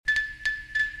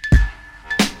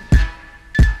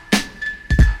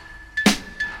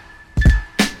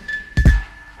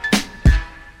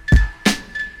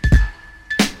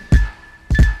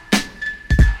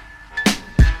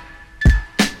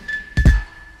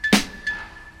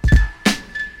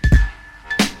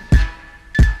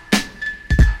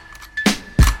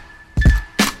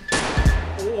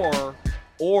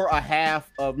or a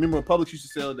half of. Remember, Publix used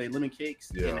to sell their lemon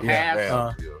cakes in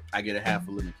half. I get a half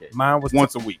of lemon cake. Mine was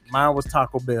once a week. Mine was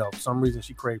Taco Bell. For some reason,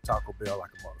 she craved Taco Bell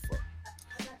like a motherfucker.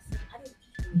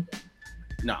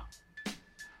 No,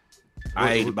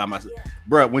 I ate it by myself,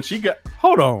 bro. When she got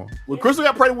when Crystal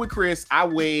got pregnant with Chris, I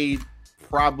weighed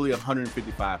probably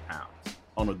 155 pounds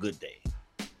on a good day.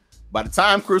 By the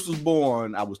time Chris was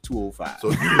born, I was 205. So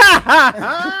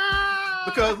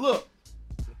because look,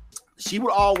 she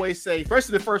would always say,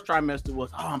 especially the first trimester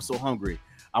was, "Oh, I'm so hungry.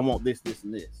 I want this, this,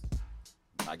 and this."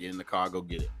 I get in the car, go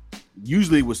get it.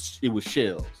 Usually it was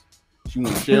shells. She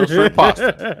wanted shell shrimp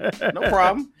pasta. No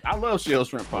problem. I love shell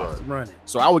shrimp pasta. Running.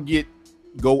 So I would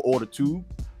go order two.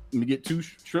 Let me get 2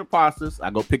 shrimp pastas. I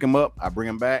go pick them up. I bring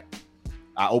them back.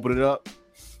 I open it up.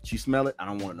 She smell it. I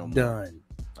don't want it no more. Done.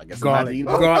 I guess garlic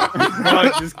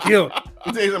just killed.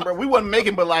 Bro, we wasn't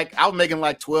making, but like I was making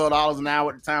like $12 an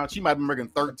hour at the time. She might be making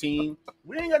 13.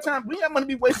 We ain't got time. We ain't got money to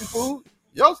be wasting food.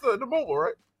 Y'all still at the mobile,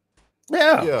 right?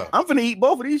 Yeah. I'm finna eat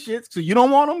both of these shits. So you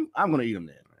don't want them? I'm gonna eat them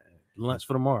then. Lunch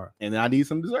for tomorrow. And then I need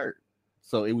some dessert.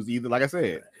 So it was either, like I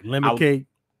said, lemon cake.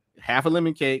 Half a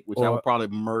lemon cake, which I would probably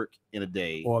murk in a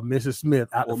day. Or Mrs. Smith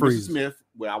out the freezer. Mrs. Smith,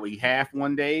 where I would eat half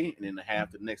one day and then the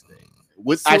half the next day.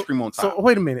 With ice cream on top. So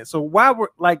wait a minute. So why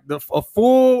were like a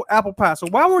full apple pie? So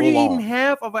why were you eating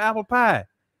half of an apple pie?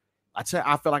 I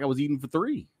felt like I was eating for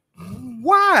 3.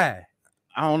 Why?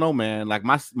 I don't know, man. Like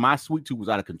my sweet tooth was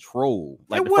out of control.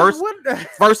 Like the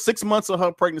first 6 months of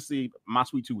her pregnancy, my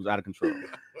sweet tooth was out of control.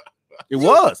 It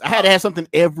was. I had to have something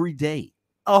every day.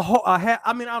 So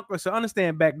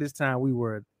understand back this time we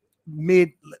were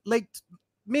mid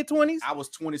 20s. I was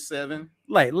 27.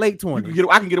 Like late 20s.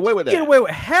 I can get away with that. Get away with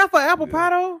half an apple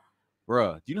pie though?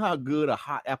 Bruh, do you know how good a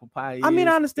hot apple pie is? I mean,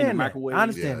 I understand that. Microwave? I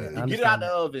understand that. You get it out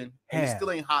of the oven, and it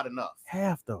still ain't hot enough.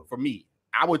 Half though. For me.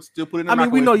 I would still put it in the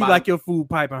microwave. We know you like your food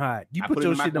piping hot. You put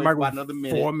your shit in the microwave another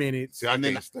minute. 4 minutes. See, I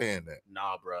can't stand that.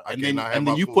 Nah, bro. And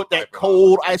then you put that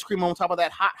cold ice cream on top of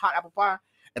that hot apple pie.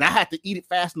 And I had to eat it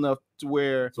fast enough to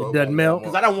where it doesn't melt.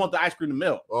 Because I don't want the ice cream to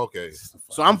melt. Okay.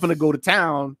 So I'm finna go to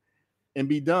town and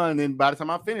be done. And by the time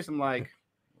I finish, I'm like,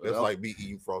 it's like me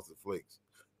eating Frosted Flakes.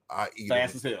 I eat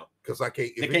fast as hell. Because I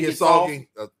can't. If it gets soggy,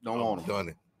 don't want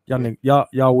them. Done it.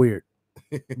 Y'all weird.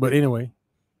 But anyway.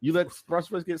 You let Frosted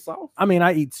Flakes get soft? I mean,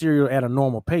 I eat cereal at a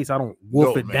normal pace. I don't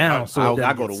wolf it down.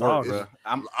 I go to work, bro.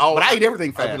 But I eat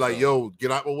everything fast. I be like, yo, get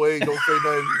out my way. Don't say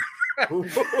nothing.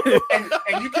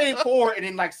 and you can't pour it and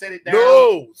then like set it down.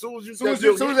 No, as soon as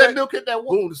that milk hit that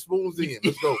boom, the spoon's in.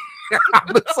 Let's go.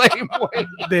 I'm the same way.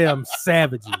 Damn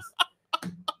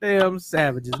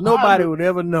savages. Nobody would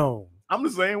ever know. I'm the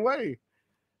same way.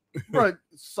 Bro,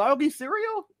 soggy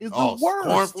cereal is the worst.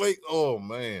 Cornflakes. Oh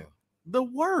man. The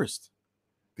worst.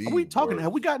 Are we talking?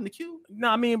 Have we gotten the queue? No,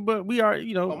 I mean, but we are,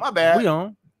 Oh, my bad. We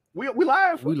on. We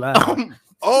live? We live.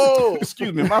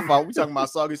 Excuse me, my fault. We talking about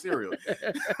soggy cereal.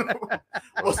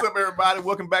 What's up, everybody?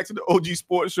 Welcome back to the OG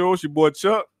Sports Show. It's your boy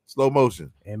Chuck. Slow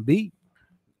motion. And B.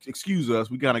 Excuse us.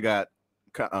 We kind of got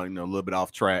a little bit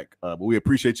off track, but we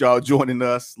appreciate y'all joining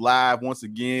us live once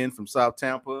again from South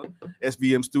Tampa,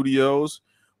 SVM Studios.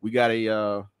 We got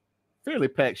a fairly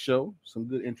packed show. Some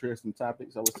good, interesting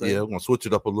topics, I would say. Yeah, we're going to switch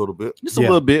it up a little bit. Just a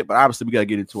little bit, but obviously we got to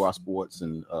get into our sports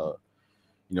and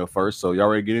first. So y'all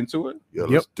ready to get into it? Yeah,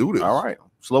 let's do this. All right.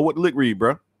 Slow what the lick read,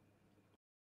 bro.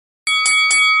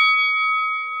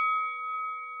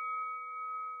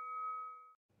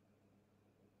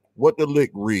 What the lick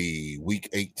read? Week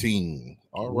 18.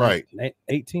 All right.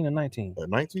 18 or 19?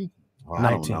 19?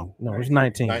 19. No, it's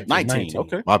 19. 19.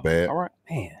 Okay. My bad. All right.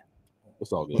 Man.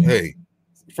 It's all good. Hey.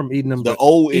 From eating them. The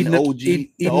O in OG.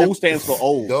 The O stands for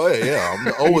old. Oh, yeah. I'm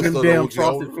the O is the damn OG.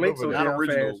 Frosted Flakes Not damn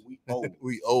original. fast.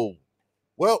 We old.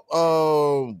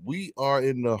 Well, we are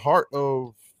in the heart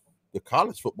of the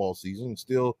college football season,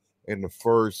 still in the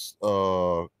first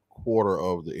quarter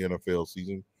of the NFL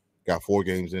season. Got 4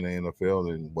 games in the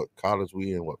NFL, and what college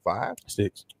we in? What, 5?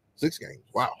 6 games.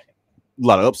 Wow. A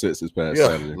lot of upsets this past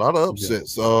Saturday. A lot of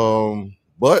upsets.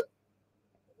 But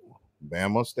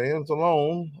Bama stands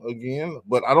alone again.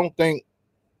 But I don't think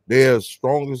they're as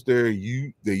strong as they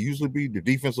usually be. The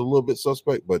defense is a little bit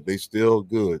suspect, but they still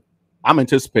good. I'm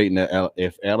anticipating that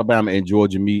if Alabama and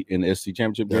Georgia meet in the SEC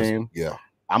championship game,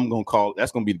 I'm gonna call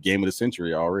that's gonna be the game of the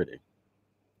century already.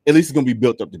 At least it's gonna be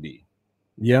built up to be.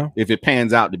 Yeah. If it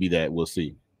pans out to be that, we'll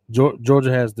see.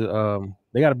 Georgia has the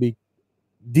they got to be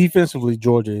defensively.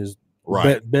 Georgia is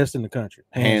best in the country,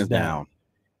 hands down,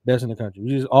 best in the country.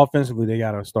 Just offensively, they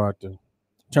got to start to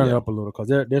turn it up a little because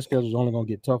their schedule is only gonna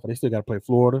get tougher. They still got to play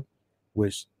Florida,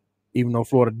 which even though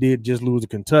Florida did just lose to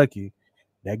Kentucky.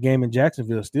 That game in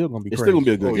Jacksonville is still going to be crazy. Still going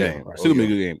to be a good game. Right. Still going to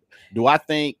be a good game. Do I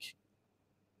think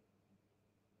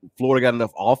Florida got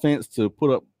enough offense to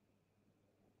put up,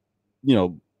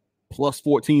 plus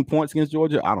 14 points against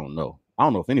Georgia? I don't know. I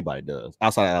don't know if anybody does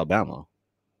outside of Alabama.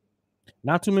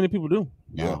 Not too many people do.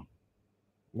 Yeah.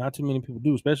 Not too many people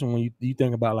do, especially when you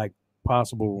think about like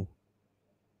possible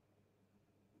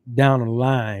down the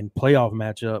line playoff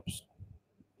matchups.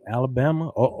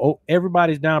 Alabama,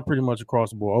 everybody's down pretty much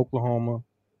across the board.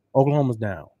 Oklahoma's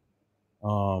down.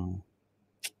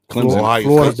 Clemson,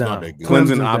 Florida's down.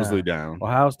 Clemson obviously down.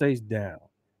 Ohio State's down.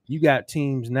 You got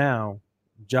teams now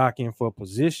jockeying for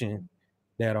position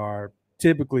that are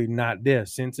typically not there.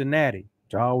 Cincinnati,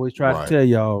 which I always try to tell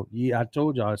y'all. Yeah, I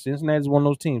told y'all Cincinnati's one of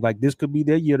those teams. Like this could be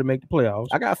their year to make the playoffs.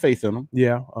 I got faith in them.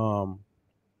 Yeah.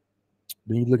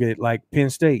 Then you look at it like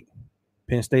Penn State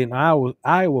and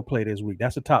Iowa play this week.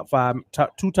 That's a top five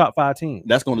teams.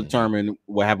 That's going to determine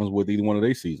what happens with either one of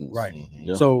their seasons. Right. Mm-hmm.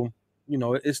 Yeah. So,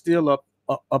 it's still up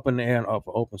in the air and up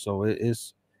open. So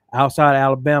it's outside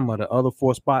Alabama. The other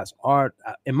 4 spots are,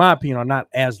 in my opinion, are not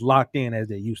as locked in as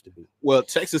they used to be. Well,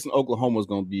 Texas and Oklahoma is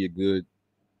going to be a good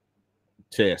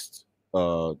test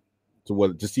to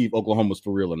see if Oklahoma's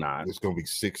for real or not. It's going to be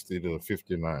 60 to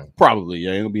 59. Probably,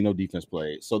 yeah. Ain't gonna be no defense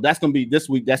played. So that's going to be this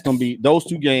week. That's going to be those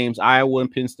 2 games, Iowa and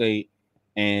Penn State,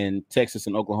 and Texas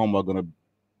and Oklahoma are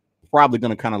probably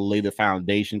going to kind of lay the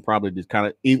foundation. Probably just kind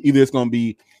of either it's going to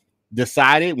be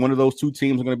decided. One of those 2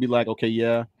 teams are going to be like, okay,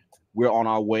 yeah, we're on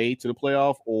our way to the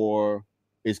playoff, or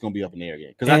it's going to be up in the air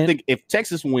again. Because I think if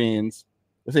Texas wins,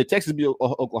 let's say Texas beat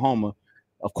Oklahoma,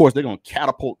 of course they're going to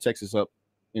catapult Texas up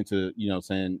into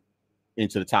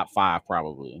into the top 5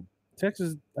 probably.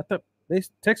 Texas, I thought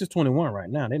Texas 21 right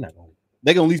now. They're not going.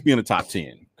 They're going to at least be in the top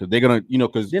 10 because they're going to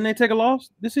because didn't they take a loss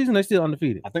this season? They still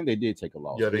undefeated. I think they did take a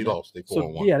loss. Yeah, they lost. They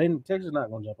 4-1. Yeah, Texas is not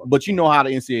going to jump up. But you know how the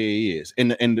NCAA is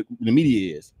and the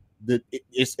media is.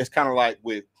 It's kind of like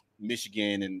with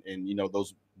Michigan and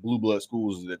those blue blood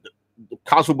schools that the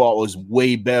college football is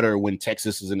way better when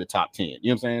Texas is in the top 10. You know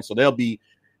what I'm saying? So they'll be,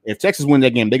 if Texas win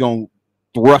that game, they're gonna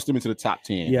thrust them into the top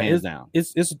 10. Yeah, hands down.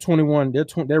 It's a 21.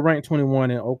 They're ranked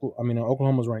 21 in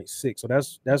Oklahoma's ranked 6. So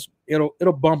that's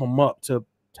it'll bump them up to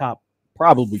top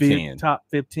probably 10, top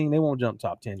 15. They won't jump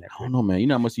top 10. I don't know, man. You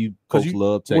know how much you folks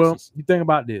love Texas. Well, you think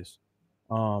about this.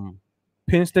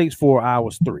 Penn State's 4,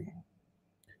 Iowa's 3.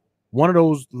 One of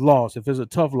those loss, if it's a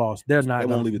tough loss, they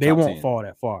won't fall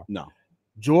that far. No.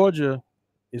 Georgia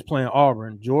is playing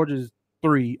Auburn. Georgia's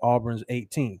 3, Auburn's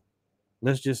 18.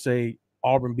 Let's just say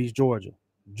Auburn beats Georgia.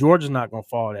 Georgia's not going to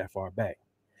fall that far back.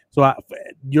 So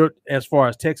you're as far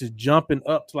as Texas jumping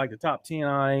up to like the top 10,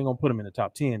 I ain't going to put them in the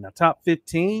top 10. Now top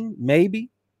 15 maybe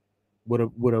with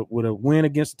a win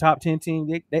against the top 10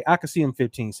 team, I could see them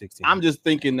 15, 16. I'm just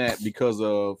thinking that because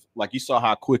of like you saw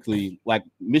how quickly like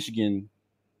Michigan,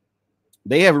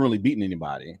 they haven't really beaten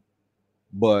anybody,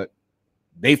 but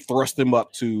they thrust them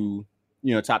up to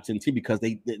top 10 team because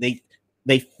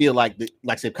they feel like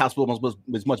I said, college football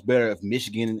is much better if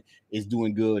Michigan is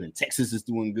doing good and Texas is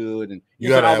doing good, and you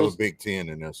gotta have a Big Ten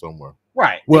in there somewhere,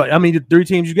 right? Well, I mean, the 3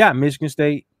 teams you got: Michigan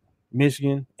State,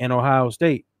 Michigan, and Ohio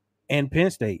State, and Penn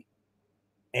State,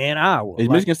 and Iowa. Is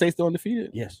Michigan State still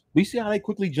undefeated? Yes. We see how they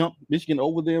quickly jumped Michigan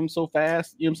over them so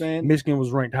fast. You know what I'm saying? Michigan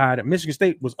was ranked higher. Michigan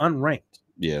State was unranked.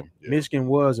 Yeah. Michigan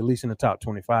was at least in the top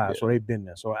 25, so they've been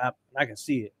there. So I can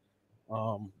see it.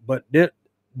 But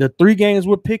the 3 games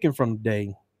we're picking from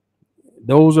today,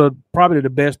 those are probably the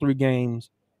best 3 games,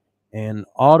 and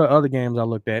all the other games I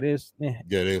looked at it's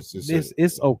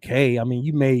okay. I mean,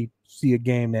 you may see a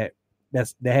game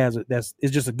it's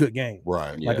just a good game,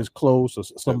 right? Like it's close or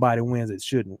somebody wins it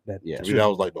shouldn't. That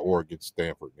was like the Oregon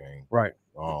Stanford game, right?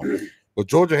 But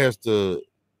Georgia has to,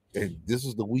 and this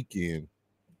is the weekend.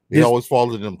 They always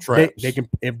fall in them traps. They can,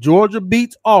 if Georgia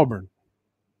beats Auburn,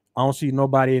 I don't see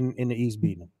nobody in the East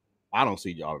beating them. I don't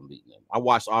see Auburn beating them. I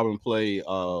watched Auburn play.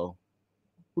 Who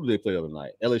did they play the other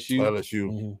night? LSU.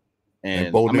 Mm-hmm.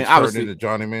 And Bo Nix turned into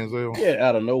Johnny Manziel. Yeah,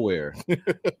 out of nowhere.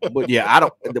 But yeah, I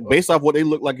don't. Based off what they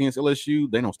look like against LSU,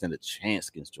 they don't stand a chance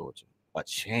against Georgia. A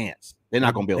chance. They're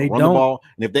not going to be able to run the ball.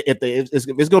 And if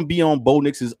it's going to be on Bo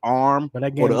Nix's arm or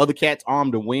the other cat's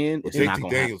arm to win, it's not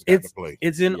going to happen.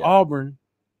 It's in Auburn,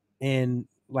 and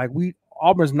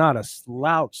Auburn's not a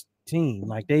slouch team.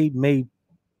 Like they may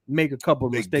make a couple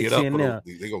of mistakes in there,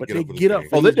 but they get up.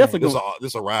 Oh, they're definitely going.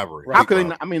 This is a rivalry. How could they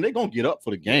not? I mean, they're going to get up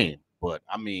for the game, but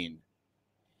I mean,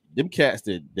 them cats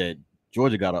that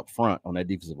Georgia got up front on that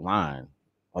defensive line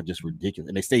are just ridiculous,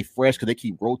 and they stay fresh because they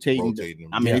keep rotating.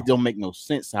 I mean, it don't make no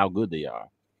sense how good they are.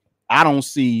 I don't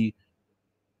see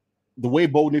the way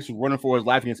Bo Nix was running for his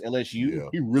life against LSU. Yeah.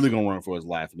 He really gonna run for his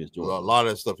life against Georgia. Well, a lot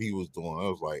of that stuff he was doing, I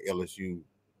was like, LSU,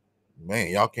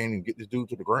 man, y'all can't even get this dude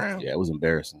to the ground. Yeah, it was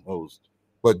embarrassing.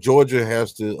 But Georgia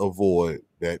has to avoid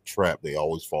that trap they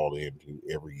always fall into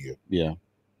every year. Yeah.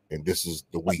 And this is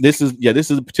the week. This is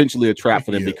potentially a trap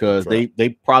for them because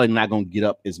they probably not going to get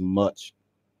up as much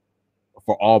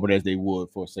for Auburn as they would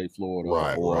for, say, Florida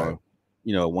or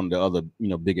one of the other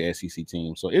bigger SEC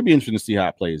teams. So it'd be interesting to see how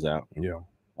it plays out. Yeah,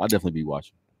 I'll definitely be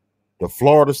watching. The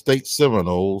Florida State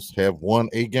Seminoles have won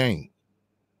a game.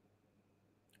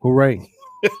 Hooray!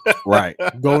 Right,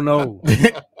 go no.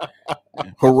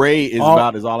 Hooray is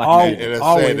about as all I can. And it's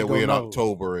sad that we're in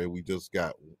October and we just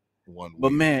got one.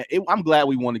 But man, I'm glad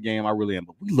we won the game. I really am.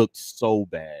 But we looked so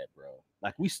bad, bro.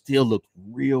 Like we still looked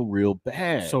real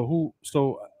bad. So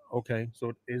okay.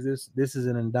 So is this is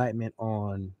an indictment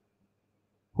on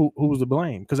who's to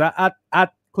blame? Because I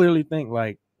clearly think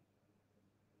like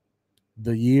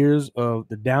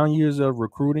the down years of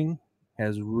recruiting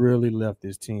has really left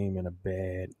this team in a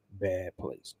bad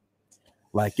place.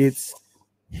 Like it's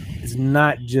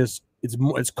not just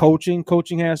it's coaching.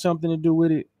 Coaching has something to do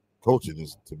with it. Coaching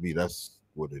is, to me, that's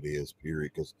what it is.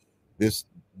 Period. Because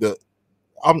we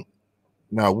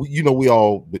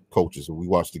all the coaches and we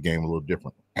watch the game a little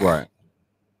different. Right.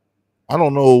 I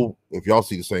don't know if y'all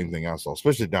see the same thing I saw,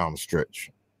 especially down the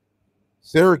stretch.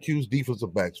 Syracuse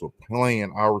defensive backs were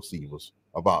playing our receivers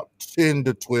about 10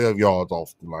 to 12 yards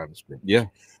off the line of scrimmage. Yeah.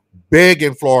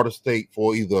 Begging Florida State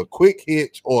for either a quick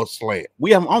hitch or a slant. I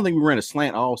don't think we ran a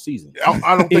slant all season.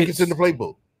 I don't think it's in the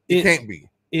playbook. It can't be.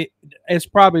 It's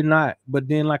probably not. But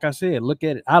then, like I said, look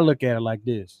at it. I look at it like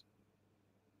this.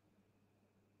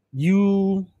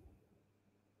 You've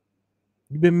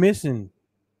been missing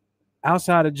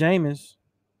outside of Jameis.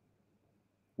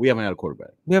 We haven't had a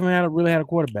quarterback. We haven't really had a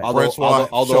quarterback. Francois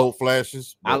showed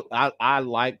flashes. I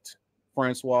liked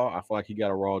Francois. I feel like he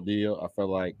got a raw deal. I felt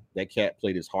like that cat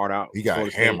played his heart out. He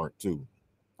got hammered too.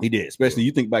 He did. Especially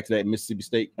you think back to that Mississippi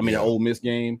State. I mean, the Ole Miss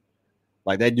game.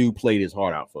 Like that dude played his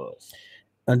heart out for us.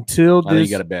 Until this,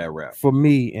 he got a bad rap for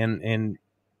me, and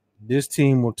this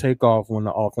team will take off when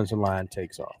the offensive line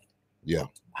takes off. Yeah,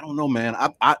 I don't know, man.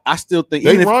 I still think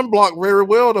they run block very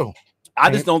well though. I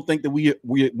just don't think that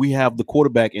we have the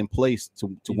quarterback in place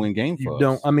to win games for us.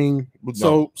 Don't. I mean,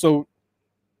 so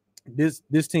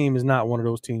this team is not one of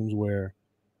those teams where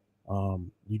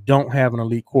you don't have an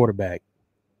elite quarterback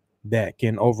that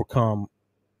can overcome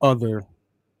other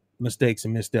mistakes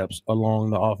and missteps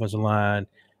along the offensive line.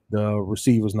 The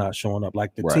receivers not showing up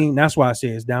like the team. That's why I say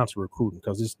it's down to recruiting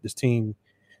because this team.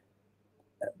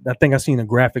 I think I seen a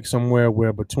graphic somewhere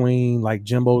where between like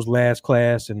Jimbo's last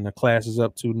class and the classes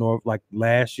up to North, like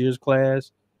last year's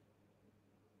class,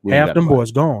 half them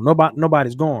boys gone.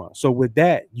 Nobody's gone. So with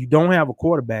that, you don't have a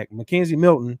quarterback. Mackenzie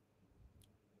Milton,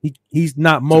 he's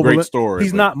not mobile. Great story.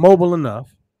 He's not mobile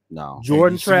enough. No.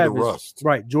 Jordan Travis,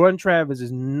 right? Jordan Travis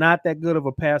is not that good of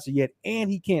a passer yet,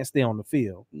 and he can't stay on the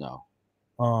field. No.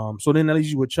 So then that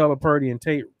leaves you with Chuba Purdy and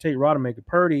Tate Rodemaker.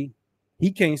 Purdy,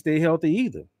 he can't stay healthy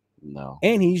either. No.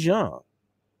 And he's young.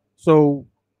 So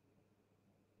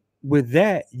with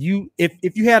that,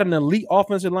 if you had an elite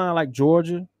offensive line like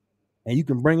Georgia and you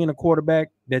can bring in a quarterback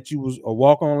that you was a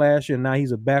walk-on last year and now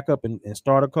he's a backup and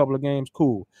start a couple of games,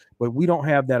 cool. But we don't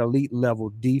have that elite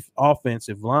level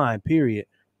offensive line, period,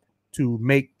 to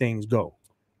make things go.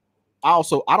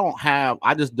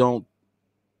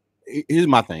 Here's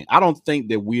my thing. I don't think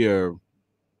that we are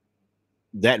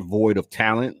that void of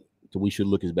talent that we should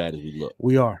look as bad as we look.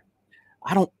 We are.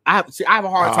 I have a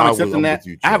hard time accepting that.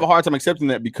 I have a hard time accepting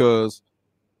that because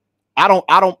I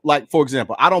don't like, for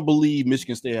example, I don't believe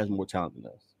Michigan State has more talent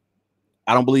than us.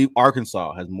 I don't believe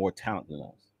Arkansas has more talent than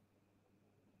us.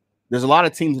 There's a lot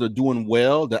of teams that are doing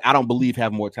well that I don't believe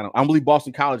have more talent. I don't believe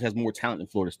Boston College has more talent than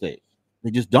Florida State.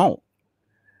 They just don't.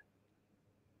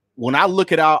 When I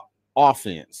look at our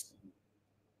offense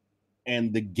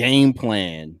and the game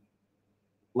plan,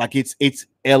 like it's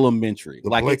elementary. The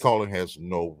like play calling has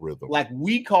no rhythm. Like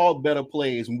we call better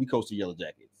plays when we coach the Yellow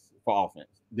Jackets for offense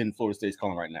than Florida State's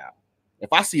calling right now.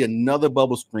 If I see another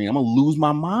bubble screen, I'm gonna lose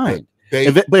my mind.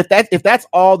 But if that's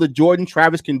all that Jordan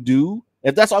Travis can do,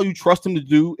 if that's all you trust him to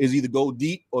do is either go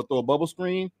deep or throw a bubble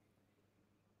screen,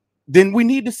 then we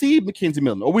need to see Mackenzie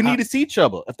Milton or we need to see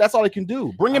Chuba. If that's all he can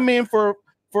do, bring him in for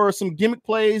some gimmick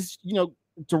plays,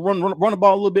 to run the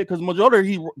ball a little bit because the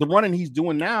majority the running he's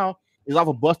doing now is off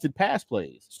of busted pass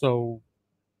plays. So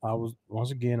I was once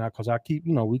again because I keep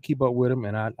we keep up with him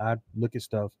and I look at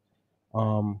stuff.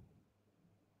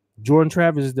 Jordan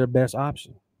Travis is their best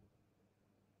option.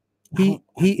 He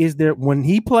is there when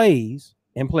he plays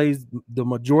the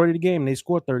majority of the game. And they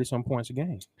score 30-some points a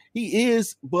game. He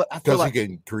is, but I feel like he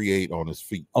can create on his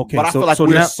feet. Okay, but I feel like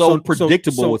we're so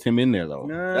predictable with him in there, though.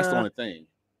 That's the only thing.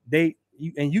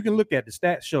 you can look at the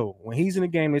stats show when he's in the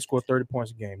game, they score 30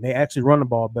 points a game. They actually run the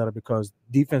ball better because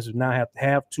defenses now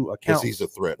have to account. He's a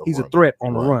threat. He's a threat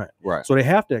on the run. Right. So they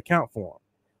have to account for him.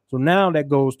 So now that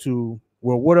goes to,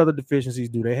 well, what other deficiencies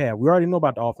do they have? We already know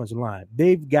about the offensive line.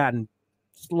 They've gotten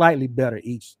slightly better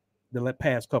the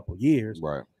past couple of years.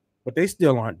 Right. But they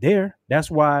still aren't there.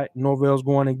 That's why Norvell's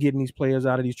going and getting these players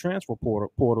out of these transfer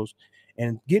portals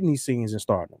and getting these seniors and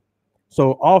starting them.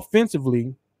 So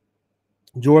offensively,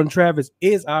 Jordan Travis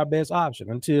is our best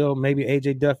option until maybe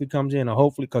AJ Duffy comes in, or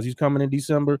hopefully, because he's coming in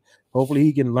December, hopefully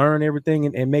he can learn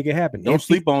everything and make it happen. Don't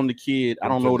sleep on the kid. I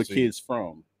don't know where the kid's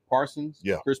from. Parsons?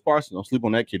 Yeah. Chris Parsons. Don't sleep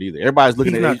on that kid either. Everybody's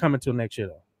looking he's at not coming till next year,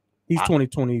 though. He's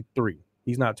 2023.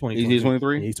 He's not 2023. He's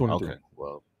 23? He's 23. Okay.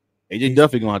 Well, AJ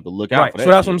Duffy going to have to look out for that. So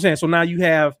that's what I'm saying. So now you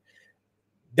have –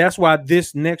 that's why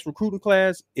this next recruiting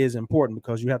class is important,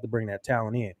 because you have to bring that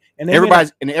talent in. And every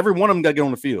one of them got to get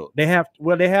on the field. They have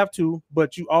to,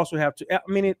 but you also have to – I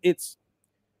mean,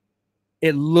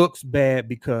 it looks bad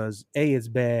because A, it's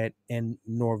bad, and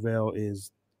Norvell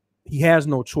he has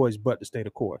no choice but to stay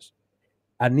the course.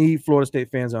 I need Florida State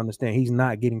fans to understand he's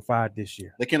not getting fired this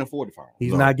year. They can't afford to fire him.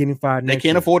 He's not getting fired next year.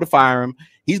 They can't afford to fire him.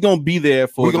 He's going to be there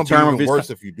for the term of his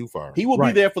worse if you do fire him. He will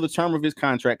be there for the term of his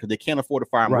contract because they can't afford to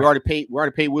fire him. Right. We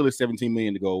already paid Willis $17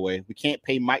 million to go away. We can't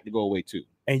pay Mike to go away too.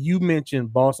 And you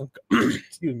mentioned Boston,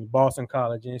 Boston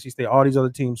College, NC State, all these other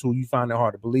teams who you find it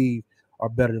hard to believe are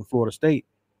better than Florida State.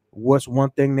 What's one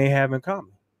thing they have in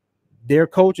common? Their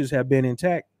coaches have been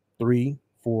intact 3,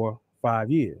 4,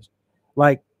 5 years.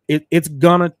 Like, it's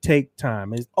gonna take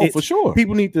time. For sure.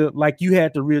 People need to, like, you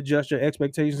had to readjust your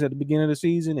expectations at the beginning of the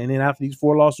season, and then after these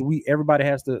 4 losses, everybody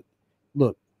has to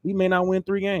look. We may not win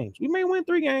 3 games. We may win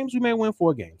 3 games. We may win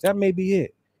 4 games. That may be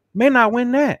it. May not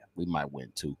win that. We might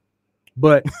win 2.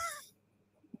 But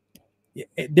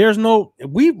there's no.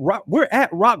 We're at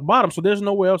rock bottom, so there's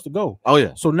nowhere else to go. Oh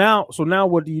yeah. So now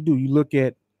what do? You look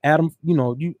at Adam,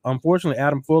 unfortunately,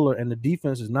 Adam Fuller and the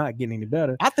defense is not getting any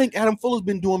better. I think Adam Fuller's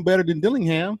been doing better than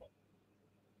Dillingham.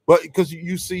 But because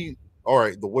you see, all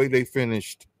right, the way they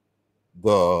finished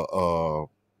the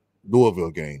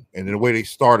Louisville game and the way they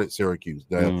started Syracuse,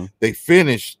 they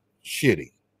finished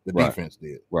shitty. The defense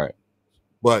did. Right.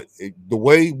 But the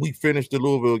way we finished the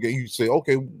Louisville game, you say,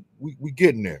 okay, we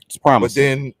getting there. It's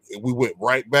promising. But then we went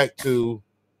right back to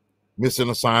missing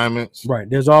assignments. Right.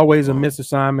 There's always a missed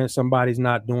assignment. Somebody's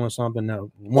not doing something.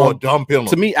 Or dumb penalty.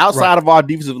 To me, outside of our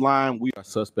defensive line, we are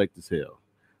suspect as hell.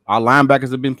 Our linebackers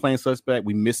have been playing suspect.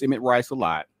 We miss Emmett Rice a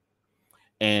lot.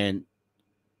 And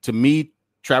to me,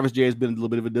 Travis Jay has been a little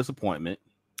bit of a disappointment.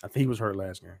 I think he was hurt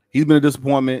last game. He's been a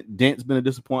disappointment. Dent's been a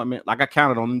disappointment. Like, I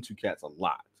counted on them 2 cats a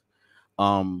lot.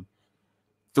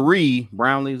 3,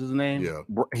 Brownlee is his name. Yeah.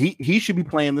 He should be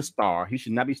playing the star. He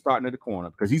should not be starting at the corner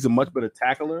because he's a much better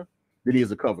tackler than he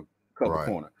is a cover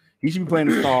corner. He should be playing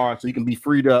the star so he can be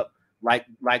freed up like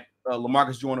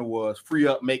LaMarcus Joyner was, free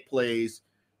up, make plays.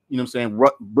 You know what I'm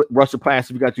saying? Rush the pass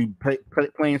if you got you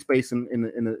playing space in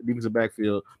the defensive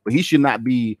backfield. But he should not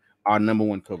be our number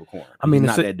 1 cover corner. I mean,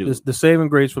 the saving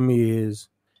grace for me is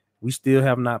we still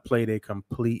have not played a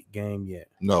complete game yet.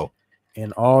 No.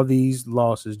 And all these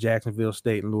losses, Jacksonville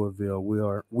State and Louisville,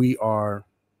 we are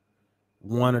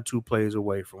 1 or 2 plays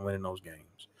away from winning those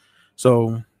games.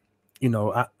 So,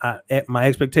 my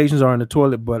expectations are in the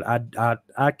toilet, but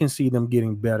I can see them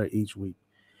getting better each week.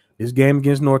 This game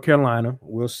against North Carolina,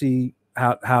 we'll see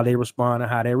how they respond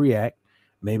and how they react.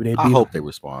 Maybe I hope they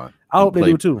respond. I hope they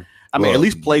do too. I mean, at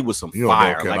least play with some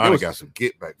fire. North Carolina got some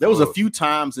get back. There was a few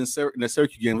times in the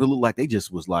Syracuse game it looked like they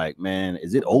just was like, man,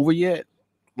 is it over yet?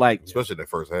 Like, especially that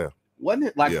first half, wasn't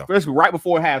it? Like, especially right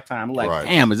before halftime, like,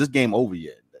 damn, is this game over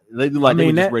yet? They look like they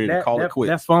were just ready to call it quits.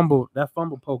 That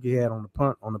fumble poke he had on the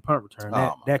punt return,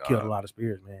 that killed a lot of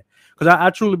spirits, man. Because I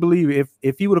truly believe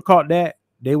if he would have caught that,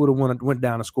 they would have went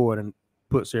down and scored and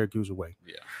put Syracuse away.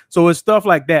 Yeah. So it's stuff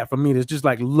like that for me. It's just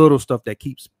like little stuff that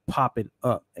keeps popping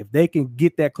up. If they can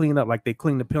get that cleaned up, like they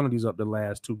cleaned the penalties up the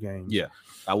last 2 games. Yeah,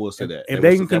 I will say that. If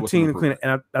they can continue to clean it,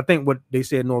 and I think what they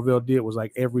said Norvell did was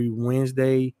like every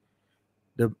Wednesday,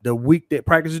 the week that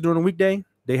practices during the weekday,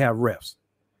 they have refs.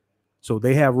 So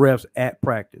they have refs at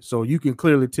practice. So you can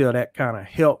clearly tell that kind of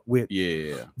helped with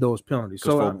those penalties.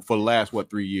 So for the last 4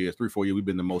 years, we've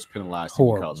been the most penalized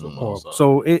team in college football.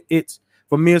 So it's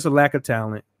for me, it's a lack of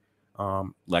talent,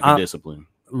 lack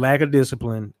of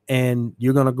discipline, and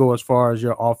you're gonna go as far as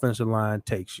your offensive line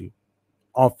takes you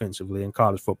offensively in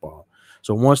college football.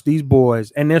 So once these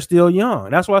boys, and they're still young,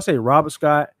 that's why I say Robert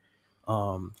Scott,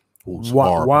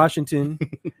 Washington.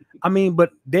 I mean,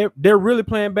 but they're really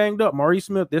playing banged up. Maurice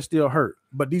Smith, they're still hurt.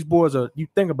 But these boys are, you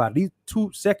think about it, these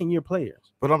 2 second-year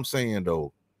players. But I'm saying,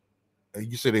 though, And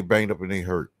you say they banged up and they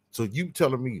hurt. So you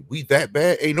telling me we that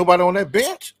bad? Ain't nobody on that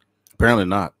bench? Apparently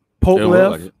not. Pope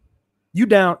left. Like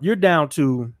you're down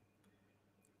to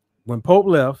when Pope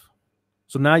left.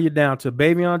 So now you're down to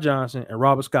Bavion Johnson and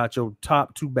Robert Scott, your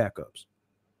top 2 backups.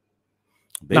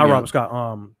 Not Robert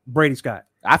Scott, Brady Scott.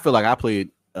 I feel like I played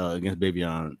against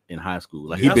Bavion in high school.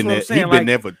 Like he's been there. He's been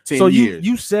there for 10 years. So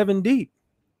you 7 deep.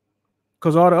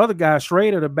 Because all the other guys,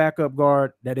 Schrader, the backup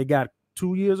guard that they got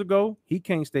 2 years ago, he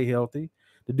can't stay healthy.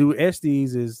 The dude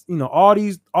Estes is, all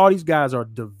these guys are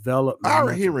developed.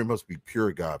 Our Henry must be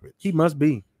pure garbage. He must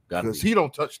be. Because he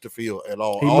don't touch the field at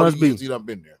all. He must be. He done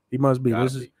been there. He must be.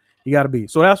 You got to be.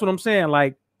 So that's what I'm saying.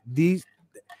 Like these,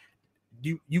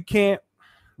 you can't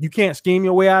scheme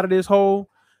your way out of this hole.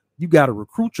 You got to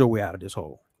recruit your way out of this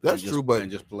hole. That's true, but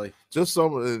just play. Just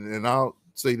some, and I'll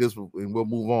say this, and we'll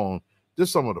move on.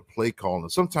 Just some of the play calling.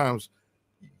 Sometimes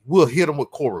we'll hit them with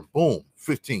Corbin. Boom,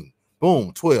 15.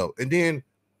 Boom, 12. And then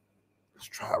let's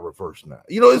try reverse now.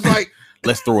 It's like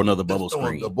let's throw another bubble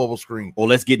screen. A bubble screen. Or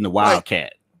let's get in the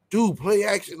Wildcat. Dude, play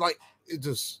action. Like it's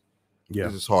just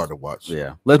hard to watch.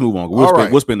 Yeah. Let's move on.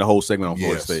 We'll spend the whole segment on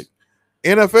Florida State.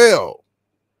 NFL.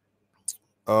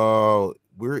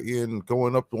 We're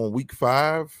going up on week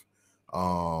 5.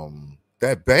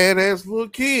 That badass little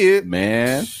kid,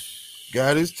 man,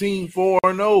 got his team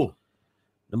 4-0.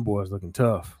 Them boys looking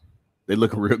tough. They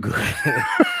looking real good.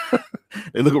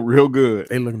 They looking real good.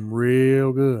 They looking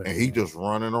real good. And he just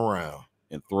running around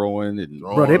and throwing.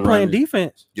 Bro, they playing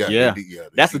defense. Yeah.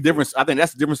 That's the difference. I think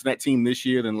that's the difference in that team this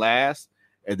year than last.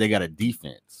 And they got a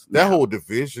defense. That whole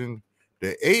division,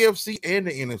 the AFC and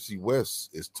the NFC West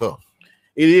is tough.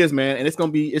 It is, man, and it's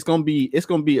gonna be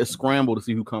a scramble to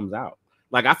see who comes out.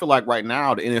 Like I feel like right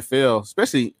now the NFL,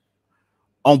 especially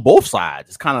on both sides,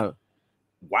 is kind of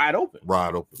wide open. You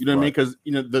know what I mean? Because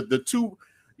the two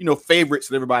favorites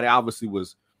that everybody obviously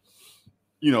was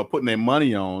putting their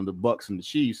money on, the Bucs and the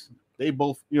Chiefs. They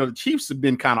both the Chiefs have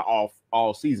been kind of off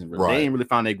all season. Really. Right. They ain't really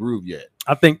found their groove yet.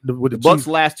 I think the Bucs Chiefs,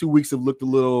 last 2 weeks have looked a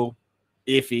little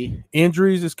iffy.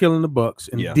 Injuries is killing the Bucs,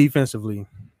 and defensively.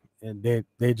 And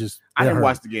they just I didn't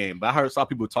watch the game, but I saw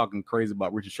people talking crazy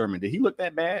about Richard Sherman. Did he look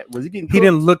that bad? Was he getting cooked? He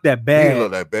didn't look that bad. He didn't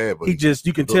look that bad, but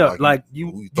you can tell like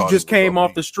you just came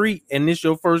off the street and this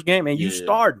your first game and you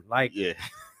started. Like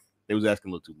they was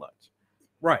asking a little too much.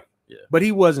 Right. Yeah. But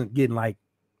he wasn't getting like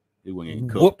he wasn't getting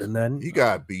cooked whooped or nothing. He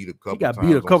got beat a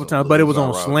couple times, but it was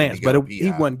on slants. But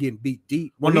he wasn't getting beat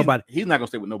deep. Well, he's not gonna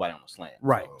stay with nobody on the slant.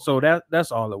 Right. So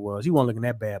that's all it was. He wasn't looking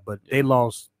that bad, but they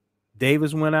lost.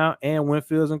 Davis went out and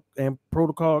Winfield and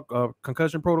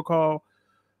concussion protocol,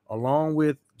 along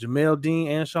with Jamel Dean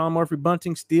and Sean Murphy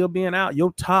Bunting still being out.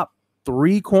 Your top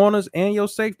 3 corners and your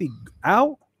safety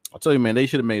out. I'll tell you, man, they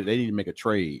need to make a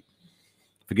trade.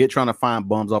 Forget trying to find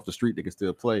bums off the street that can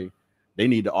still play. They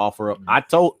need to offer up. I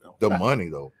told the money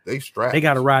though. They strapped. They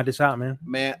got to ride this out, man.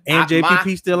 And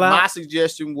JPP still out. My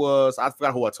suggestion was, I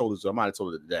forgot who I told it to. I might have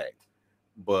told it today,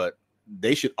 but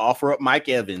they should offer up Mike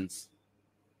Evans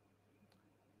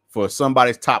for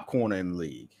somebody's top corner in the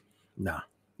league. Nah.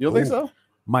 You don't think so?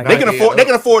 They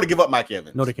can afford to give up Mike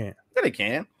Evans. No, they can't. Yeah, they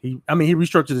can. He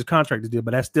restructured his contract this deal,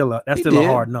 but that's still a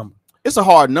hard number. It's a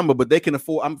hard number, but they can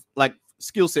afford. I'm like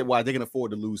skill set wise, they can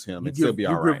afford to lose him and still be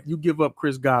all right. You give up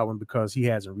Chris Godwin because he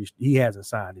hasn't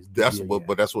signed his deal.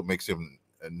 But that's what makes him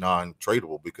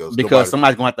non-tradable because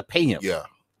somebody's gonna have to pay him. Yeah.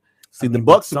 See, the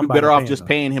Bucs would be better off just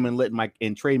paying him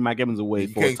and trading Mike Evans away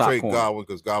for a top corner. You can't trade Godwin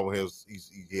because Godwin has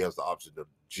the option to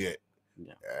jet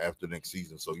after next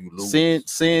season. So you lose.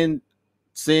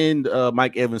 Send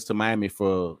Mike Evans to Miami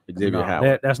for Xavier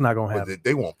Howard. That's not gonna happen.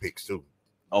 They want picks too.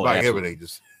 Oh, Mike Evans, they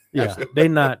just they're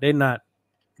not.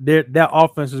 Their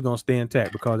offense is gonna stay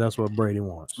intact because that's what Brady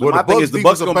wants. Well, the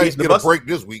Bucs gonna get a break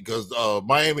this week because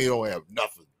Miami don't have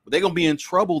nothing. But they're gonna be in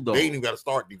trouble though. They ain't even got to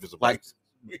start defensive backs.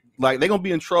 Like they're gonna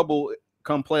be in trouble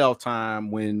come playoff time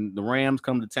when the Rams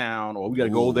come to town, or we got to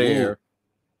go there,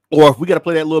 or if we got to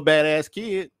play that little badass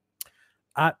kid.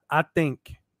 I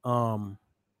think by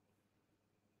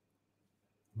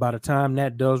the time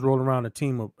that does roll around, the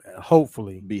team will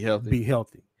hopefully be healthy.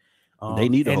 They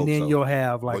need to, and then you'll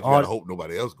have like all. Hope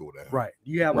nobody else go down. Right,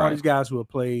 you have all these guys who have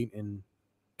played and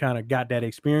kind of got that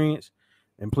experience,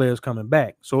 and players coming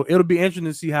back. So it'll be interesting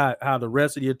to see how the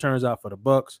rest of the year turns out for the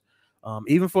Bucs.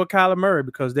 Even for Kyler Murray,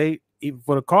 because even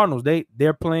for the Cardinals,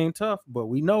 they're playing tough, but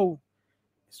we know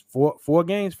it's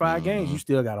 5 games. You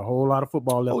still got a whole lot of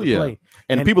football left to play.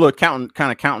 And people are kind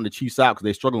of counting the Chiefs out because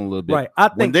they're struggling a little bit. Right. I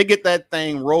think when they get that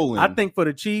thing rolling, I think for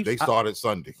the Chiefs, they started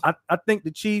Sunday. I think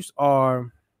the Chiefs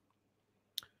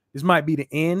this might be the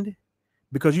end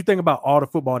because you think about all the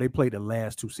football they played the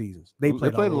last 2 seasons. They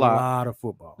played a lot of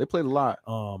football. They played a lot.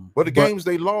 But the games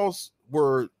they lost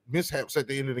were mishaps at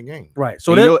the end of the game. Right.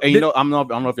 So I don't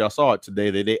know if y'all saw it today.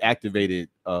 They activated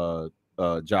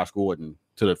Josh Gordon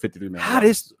to the 53-man. How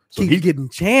this keeps getting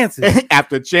chances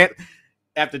after chance.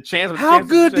 How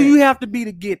good do you have to be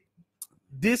to get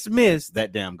dismissed?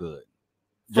 That damn good.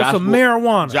 For some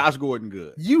marijuana. Josh Gordon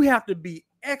good. You have to be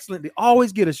excellent. They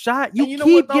always get a shot. You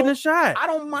keep getting a shot. I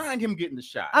don't mind him getting the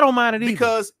shot. I don't mind it either.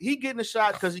 Because he getting a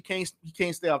shot because he can't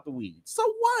stay off the weed. So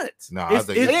what? No, I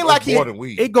think it ain't like more than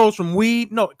weed. It goes from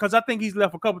weed. No, because I think he's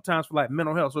left a couple times for like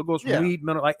mental health. So it goes from weed,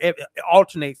 mental, like it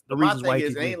alternates the reasons why.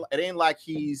 It ain't like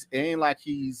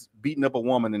he's beating up a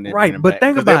woman and then right. But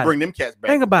think about it. Bring them cats back.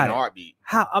 Think about it. Heartbeat.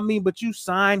 But you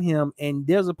sign him, and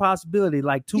there's a possibility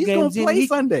like he's games in. Play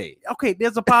Sunday. Okay,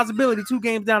 there's a possibility 2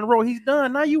 games down the road he's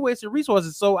done. Now you wasted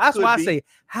resources. So that's why I say,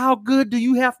 how good do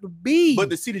you have to be? But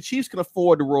the Chiefs can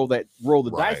afford to roll the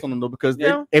dice on them though, because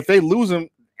if they lose him,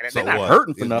 they're not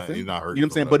hurting for nothing. He's not hurting. You know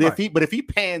what I'm saying? But if he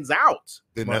pans out,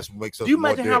 then that's what makes us. Do you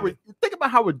imagine think about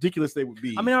how ridiculous they would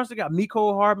be? I mean, also got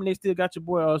Mecole Hardman. They still got your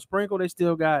boy Sprinkle. They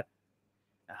still got.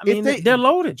 I mean, they're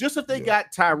loaded. Just if they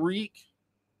got Tyreek,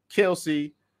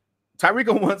 Kelce. Tyreek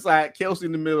on one side, Kelce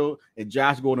in the middle, and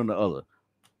Josh Gordon on the other.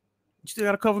 You still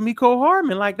got to cover Mecole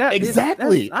Hardman like that.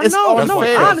 Exactly. I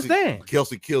understand.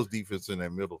 Kelce kills defense in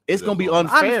that middle. It's going to be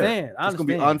unfair. It's going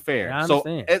to be unfair. So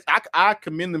I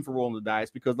commend them for rolling the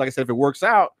dice because, like I said, if it works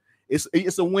out,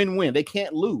 it's a win-win. They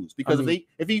can't lose because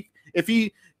if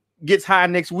he gets high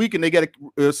next week and they got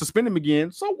to suspend him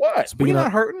again, so what? We're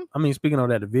not hurting. I mean, speaking of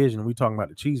that division, we talking about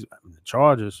the Chiefs, the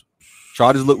Chargers.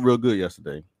 Chargers looked real good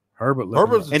yesterday.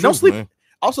 Herbert's and don't sleep. Man.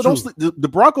 Also, don't sleep. The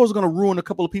Broncos are going to ruin a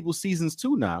couple of people's seasons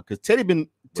too now because Teddy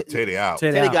out.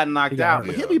 Teddy got knocked out,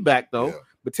 but he'll be back though. Yeah.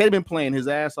 But Teddy been playing his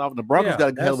ass off, and the Broncos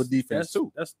got a hell of a defense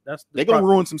too. They're going to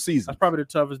ruin some seasons. That's probably the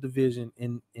toughest division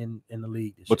in the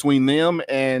league between them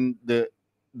and the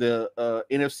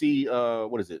NFC.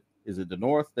 What is it? Is it the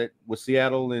North that was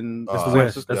Seattle and that's the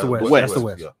West? That's the West. That's the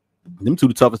West. Yeah. Them two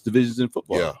the toughest divisions in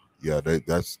football. Yeah. Yeah,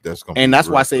 that's gonna. And that's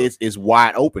why I say it's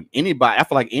wide open. I feel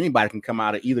like anybody can come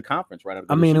out of either conference right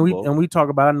after. I mean, we talk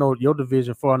about. I know your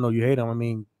division 4. I know you hate them. I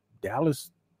mean,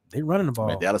 Dallas, they running the ball.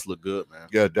 Man, Dallas look good, man.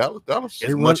 Yeah, Dallas.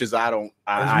 As much as I don't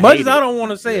want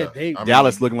to say it,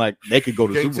 Dallas looking like they could go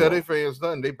to the Super Bowl. Can't tell their fans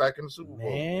nothing. They back in the Super Bowl.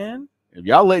 Man, if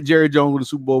y'all let Jerry Jones go to the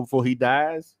Super Bowl before he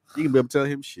dies, you can be able to tell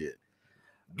him shit.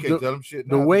 You can't tell him shit.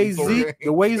 The way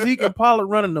Zeke and Pollard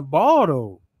running the ball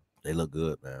though, they look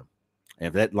good, man.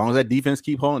 And as long as that defense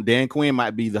keep holding, Dan Quinn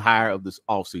might be the hire of this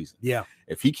offseason. Yeah.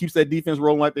 If he keeps that defense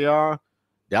rolling like they are,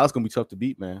 Dallas gonna be tough to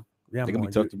beat, man. Yeah, they're gonna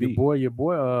be tough to beat. Your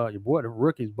boy, the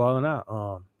rookie's balling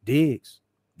out. Diggs,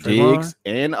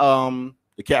 and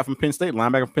the cat from Penn State,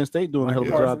 linebacker from Penn State, doing a hell of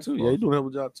a job too. Yeah, he's doing a hell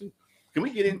of a job too. Can we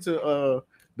get into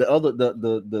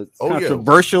the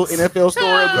controversial NFL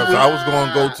story? Because I was going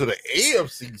to go to the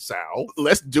AFC South.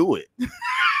 Let's do it.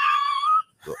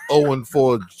 The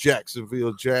 0-4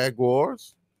 Jacksonville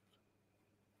Jaguars.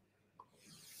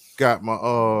 Got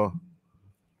my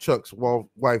Chuck's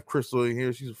wife Crystal in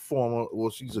here. She's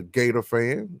she's a Gator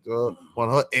fan. One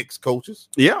of her ex-coaches.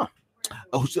 Yeah.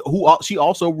 She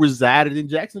also resided in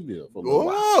Jacksonville for a little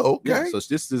while. Oh, okay. Yeah, so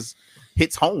this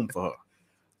hits home for her.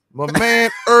 My man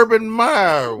Urban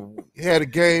Meyer had a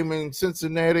game in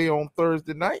Cincinnati on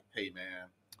Thursday night. Hey man,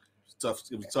 it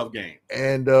was a tough game.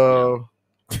 And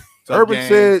Urban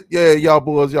said, "Yeah, y'all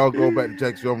boys, y'all go back to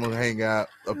Jacksonville. I'm gonna hang out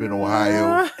up in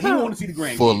Ohio." He wanted to see the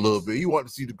grandkids for a little bit. He wanted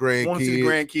to see the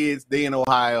grandkids. They in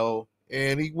Ohio,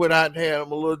 and he went out and had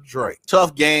them a little drink.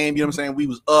 Tough game, you know what I'm saying? We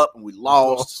was up and we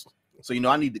lost, so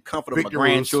I need the comfort of my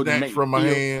grandchildren from my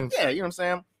hands. Yeah, you know what I'm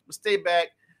saying? But stay back,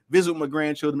 visit with my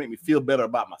grandchildren, make me feel better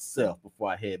about myself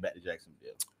before I head back to Jacksonville.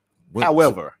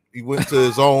 However, he went to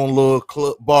his own little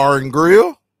club, bar and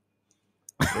grill,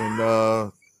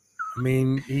 and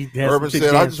Urban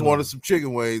said, "I just wanted some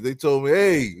chicken wings." They told me,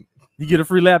 "Hey, you get a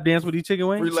free lap dance with these chicken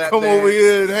wings. Come over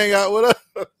here and hang out with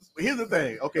us." Here's the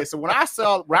thing. Okay, so when I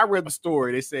read the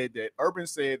story, they said that Urban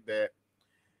said that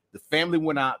the family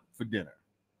went out for dinner,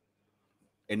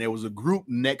 and there was a group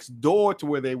next door to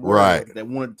where they were that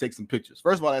wanted to take some pictures.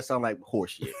 First of all, that sounds like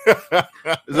horseshit.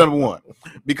 That's number one,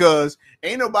 because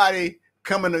ain't nobody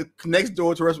coming to next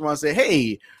door to a restaurant and say,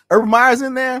 "Hey, Urban Meyer's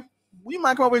in there. We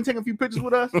might come over and take a few pictures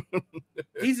with us."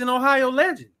 He's an Ohio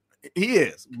legend. He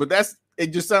is, but it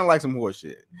just sounded like some horse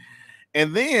shit.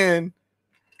 And then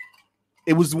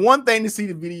it was one thing to see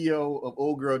the video of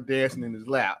old girl dancing in his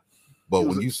lap. But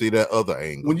when you see that other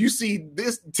angle, when you see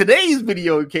today's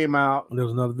video came out, there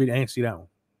was another video. I ain't see that one.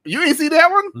 You ain't see that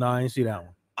one? No, I ain't see that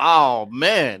one. Oh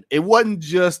man, it wasn't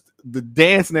just the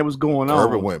dancing that was going on.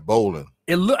 Urban went bowling.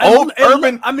 It looked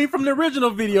Urban. I mean, from the original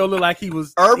video, it looked like he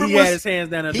was. Urban he had his hands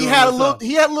down. And he had a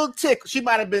little tickle. She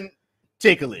might have been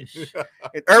ticklish.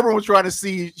 And Urban was trying to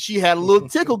see she had a little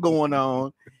tickle going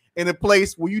on in a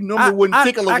place where you normally wouldn't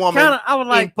tickle a woman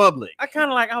in public. I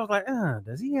was like,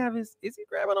 does he have his? Is he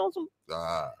grabbing on some?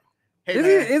 Hey,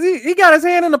 is he got his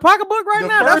hand in the pocketbook right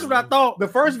now? That's what I thought. The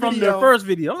first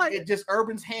video. I'm like, it just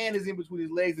Urban's hand is in between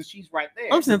his legs and she's right there.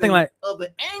 I'm sitting thinking like, of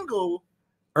the angle,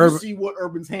 Urban, you see what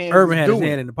Urban's hand. Urban had doing. his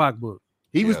hand in the pocketbook.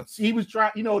 He was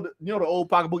trying. You know the old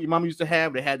pocketbook your mom used to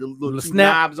have. They had the little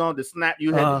knobs on the snap.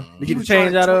 You had to get the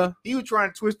change out of. He was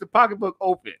trying to twist the pocketbook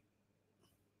open.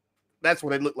 That's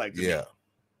what it looked like. Yeah.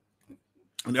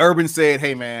 And Urban said,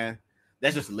 "Hey man,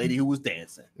 that's just a lady who was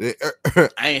dancing. I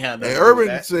ain't have nothing." And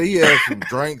Urban said he had some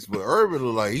drinks, but Urban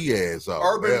looked like he had something.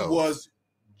 Urban was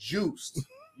juiced.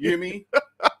 You hear me?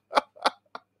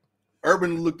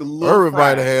 Urban looked a little. Urban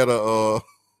might have had a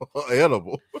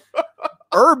edible.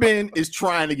 Urban is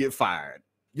trying to get fired.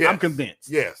 Yes. I'm convinced.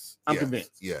 Yes, I'm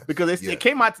convinced. Yeah, because it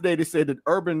came out today. They said that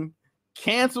Urban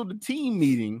canceled the team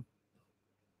meeting.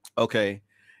 Okay.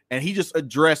 And he just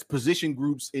addressed position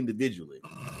groups individually.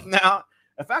 Now,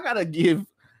 if I gotta give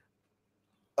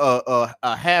a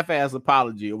half-ass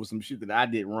apology over some shit that I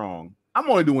did wrong, I'm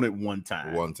only doing it one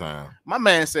time. My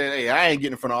man said, "Hey, I ain't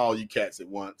getting in front of all you cats at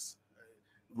once.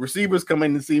 Receivers come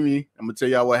in to see me. I'm gonna tell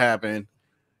y'all what happened.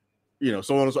 You know,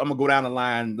 so I'm gonna go down the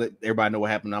line, let everybody know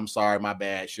what happened. I'm sorry, my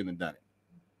bad, shouldn't have done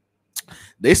it."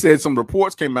 They said some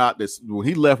reports came out that when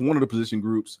he left one of the position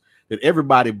groups, that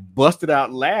everybody busted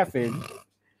out laughing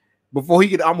before he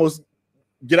could almost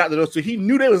get out the door. So he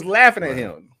knew they was laughing at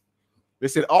him. They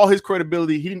said all his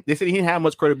credibility, they said he didn't have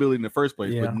much credibility in the first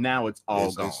place, but now it's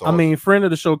all gone. I mean, friend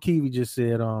of the show, Kiwi, just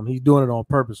said he's doing it on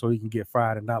purpose so he can get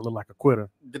fired and not look like a quitter.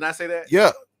 Did I say that?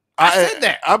 Yeah. I said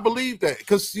that. I believe that.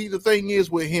 Because see, the thing is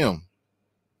with him,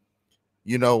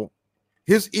 you know,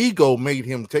 his ego made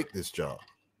him take this job.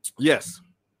 Yes.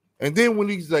 And then when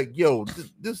he's like, yo,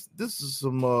 this is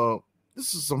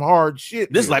some hard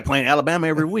shit. This is like playing Alabama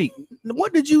every week.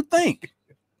 What did you think?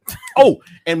 Oh,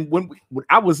 and when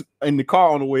I was in the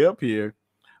car on the way up here,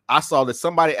 I saw that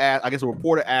somebody asked, I guess a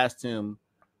reporter asked him,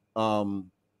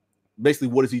 basically,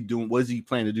 what is he doing? What is he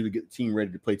planning to do to get the team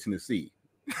ready to play Tennessee?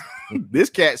 This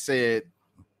cat said,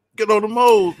 "Get on the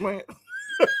moles, man."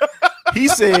 He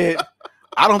said,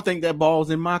 "I don't think that ball's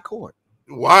in my court."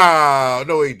 Wow.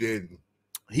 No, he didn't.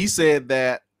 He said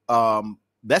that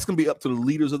that's going to be up to the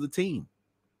leaders of the team.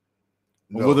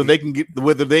 No, whether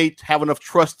they have enough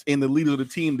trust in the leaders of the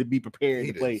team to be prepared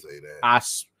to play. Say that.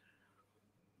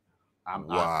 I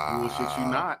bullshit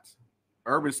you not.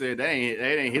 Urban said that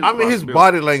ain't his. I mean, his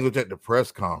body language at the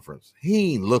press conference.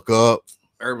 He ain't look up.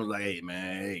 Urban was like, "Hey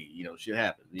man, shit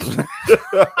happens."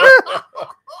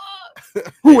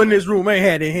 Who in this room ain't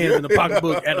had their hands in the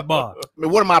pocketbook at the bar? I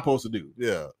mean, what am I supposed to do?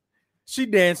 Yeah, she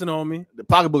dancing on me. The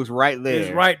pocketbook's right there.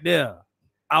 It's right there.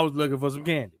 I was looking for some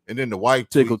candy. And then the wife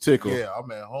tickle. Yeah,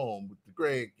 I'm at home with the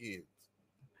grandkids.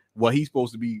 Well, we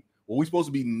supposed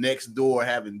to be next door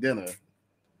having dinner.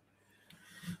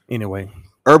 Anyway,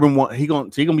 Urban he gonna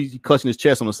be clutching his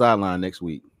chest on the sideline next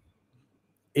week.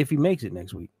 If he makes it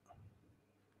next week.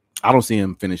 I don't see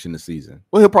him finishing the season.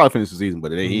 Well, he'll probably finish the season,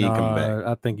 but he ain't coming back.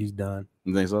 I think he's done.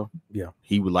 You think so? Yeah.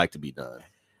 He would like to be done.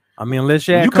 I mean, unless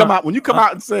Shad when you come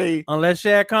out and say, unless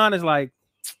Shad Khan is like,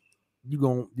 you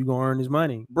gonna earn his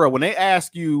money, bro. When they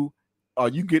ask you, are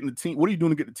you getting the team? What are you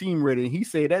doing to get the team ready? And he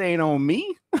said, that ain't on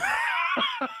me.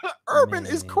 Urban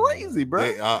is crazy, bro.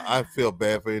 Hey, I feel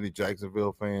bad for any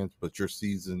Jacksonville fans, but your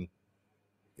season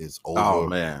is over. Oh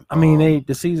man. I mean,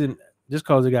 the season, just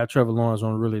because they got Trevor Lawrence,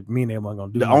 don't really mean they weren't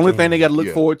gonna do. The only thing they got to look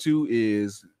forward to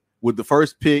is with the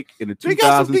first pick in the 2000s. They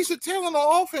got some decent talent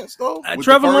on offense, though.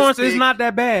 Trevor Lawrence is not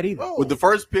that bad either. No. With the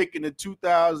first pick in the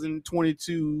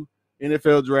 2022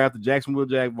 NFL draft, the Jacksonville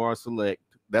Jaguars select.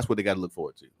 That's what they got to look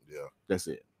forward to. Yeah, that's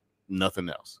it. Nothing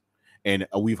else. And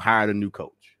we've hired a new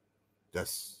coach.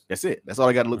 That's it. That's all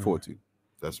I got to look forward to.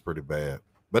 That's pretty bad,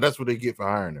 but that's what they get for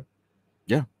hiring him.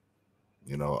 Yeah.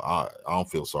 You know, I don't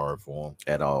feel sorry for him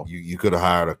at all. You could have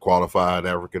hired a qualified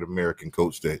African American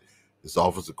coach that is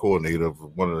offensive coordinator of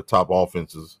one of the top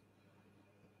offenses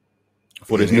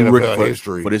for this new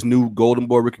history. For this new Golden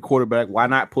Boy rookie quarterback. Why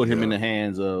not put him in the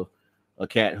hands of a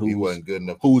cat who wasn't good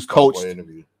enough? Who's coached?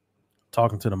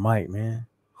 Talking to the mic, man.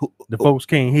 The folks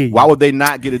can't hear you. Why would they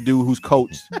not get a dude who's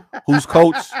coached? Who's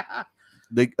coached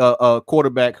the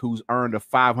quarterback who's earned a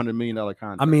 $500 million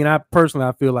contract? I mean, I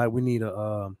feel like we need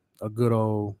a good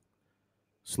old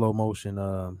slow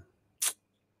motion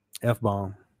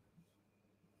F-bomb.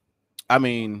 I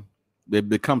mean, They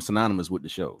become synonymous with the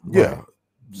show. Yeah. Right?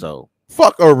 So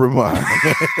fuck Urban Meyer.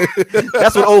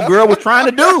 That's what old girl was trying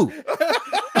to do.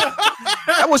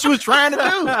 That's what she was trying to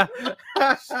do.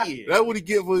 Shit. That's what he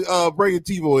get for bringing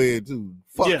Tebow in too.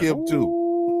 Fuck him too.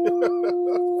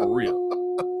 For real.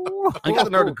 I got the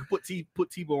nerve to put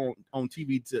Tebow on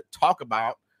TV to talk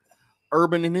about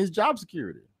Urban and his job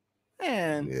security.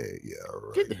 Man, yeah,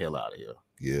 right. Get the hell out of here.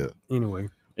 Yeah. Anyway,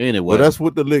 well, that's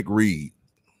what the lick read.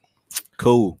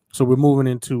 Cool. So we're moving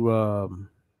into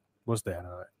what's that?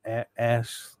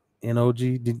 Ask NOG.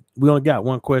 We only got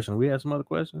one question. We have some other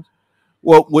questions.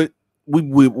 Well, we're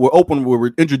open.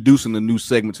 We're introducing a new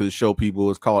segment to the show, people.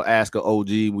 It's called Ask a OG.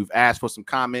 We've asked for some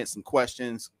comments, some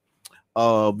questions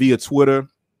via Twitter.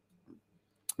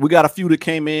 We got a few that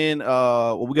came in.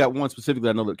 Well, we got one specifically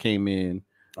I know that came in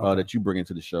that you bring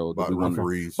into the show about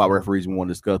referees. About referees we want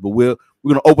to discuss. But we're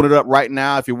gonna open it up right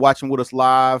now. If you're watching with us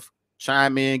live,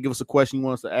 chime in, give us a question you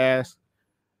want us to ask.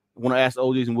 I want to ask the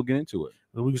OGs, and we'll get into it.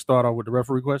 So we can start off with the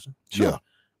referee question. Sure. Yeah.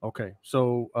 Okay.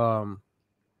 So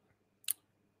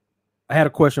I had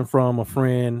a question from a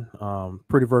friend,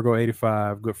 Pretty Virgo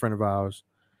 85, good friend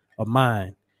of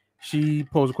mine. She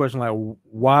posed a question like,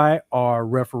 why are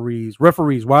referees, why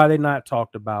are they not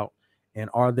talked about, and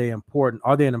are they important?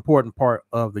 Are they an important part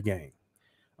of the game?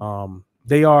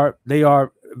 They are a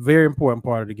very important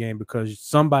part of the game because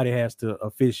somebody has to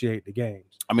officiate the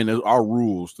games. I mean, there are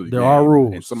rules to the game. There are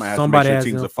rules. And somebody has to make sure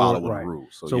teams are following the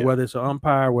rules. So whether it's an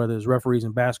umpire, whether it's referees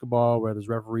in basketball, whether it's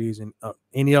referees in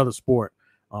any other sport,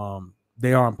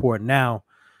 they are important. Now,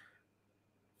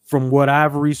 from what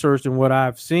I've researched and what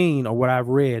I've seen or what I've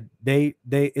read,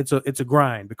 it's a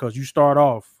grind because you start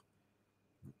off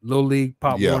little league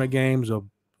Pop Warner games or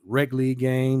rec league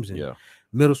games and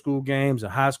middle school games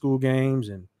and high school games,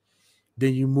 and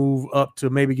then you move up to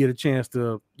maybe get a chance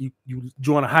to you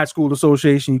join a high school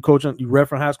association, you coach, you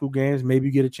ref in high school games, maybe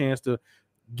you get a chance to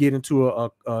get into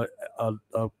a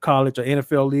college or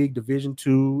NFL league, Division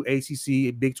II,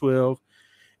 ACC, Big 12,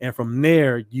 and from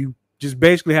there you just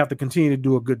basically have to continue to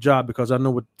do a good job because I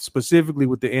know specifically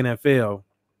with the NFL,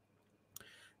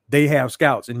 they have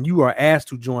scouts and you are asked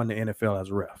to join the NFL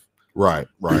as a ref. Right.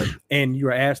 And you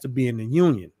are asked to be in the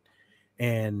union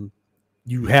and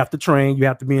you have to train, you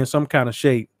have to be in some kind of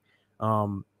shape.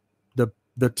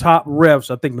 The top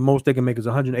refs, I think the most they can make is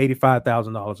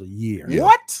 $185,000 a year. Yeah.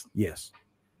 What? Yes.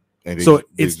 And they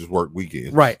just work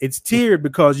weekends. Right. It's tiered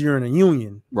because you're in a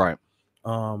union. Right.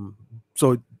 So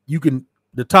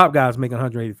the top guys making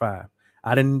 185.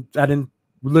 I didn't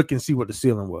look and see what the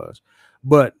ceiling was,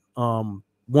 but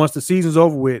once the season's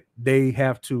over with, they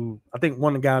have to. I think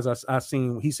one of the guys I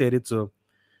seen, he said it's a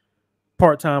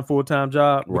part-time, full-time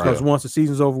job because once the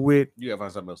season's over with, you gotta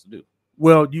find something else to do.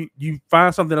 Well, you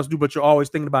find something else to do, but you're always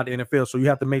thinking about the NFL, so you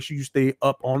have to make sure you stay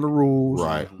up on the rules,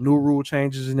 right? New rule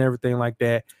changes and everything like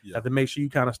that. You have to make sure you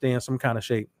kind of stay in some kind of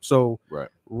shape. So, right.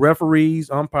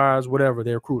 Referees, umpires, whatever,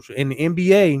 they're crucial. In the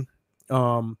NBA,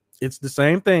 it's the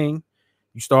same thing.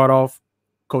 You start off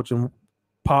coaching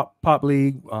pop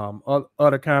league,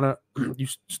 other kind of. You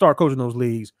start coaching those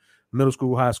leagues, middle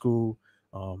school, high school,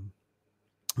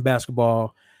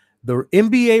 basketball. The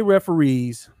NBA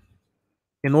referees,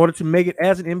 in order to make it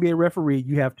as an NBA referee,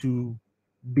 you have to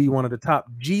be one of the top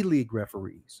G League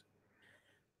referees.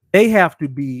 They have to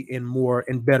be in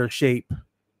better shape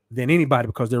than anybody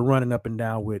because they're running up and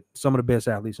down with some of the best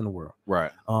athletes in the world.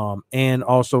 Right. And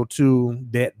also too,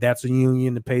 that's a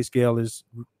union. The pay scale is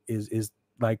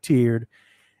like tiered,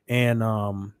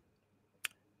 and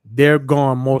they're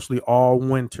gone mostly all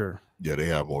winter. Yeah, they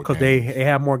have more because they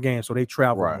have more games, so they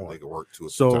travel more. They can work 2 or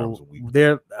 3 times a week.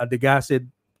 They're the guy said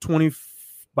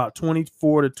about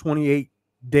 24 to 28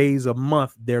 days a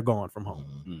month they're gone from home.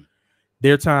 Mm-hmm.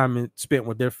 Their time spent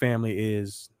with their family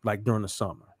is like during the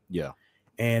summer. Yeah.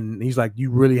 And he's like, you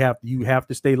have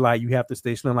to stay light, you have to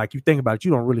stay slim. Like you think about it,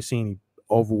 you don't really see any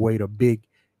overweight or big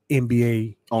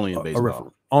NBA only in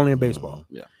baseball. Only in baseball.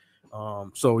 Yeah.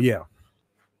 So yeah.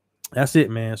 That's it,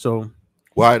 man. So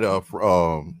why a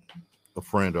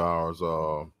friend of ours,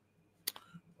 y'all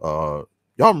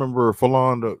remember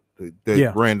Falon that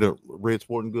ran the Red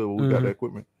Sporting Good when we got that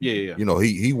equipment? Yeah. You know,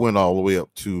 he went all the way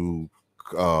up to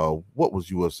what was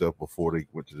USF before they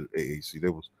went to the AAC?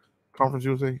 There was Conference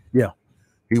USA. Yeah.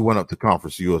 He went up to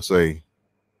Conference USA,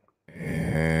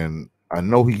 and I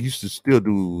know he used to still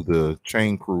do the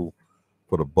chain crew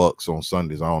for the Bucks on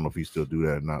Sundays. I don't know if he still do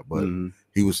that or not, but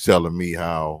he was telling me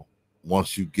how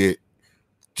once you get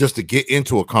to get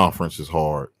into a conference is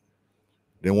hard.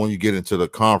 Then when you get into the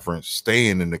conference,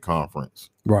 staying in the conference,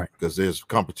 right? Because there's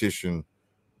competition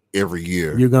every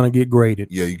year. You're gonna get graded.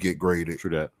 Yeah, you get graded.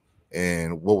 True that.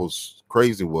 And what was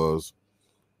crazy was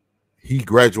he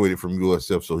graduated from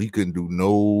USF, so he couldn't do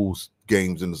no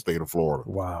games in the state of Florida.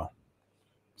 Wow.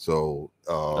 So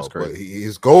That's crazy. but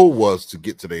his goal was to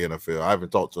get to the NFL. I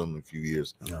haven't talked to him in a few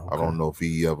years. Okay. I don't know if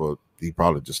he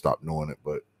probably just stopped doing it,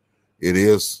 but it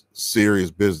is serious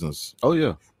business. Oh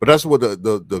yeah. But that's what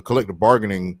the collective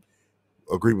bargaining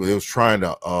agreement, it was trying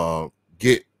to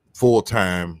get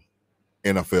full-time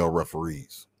NFL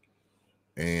referees.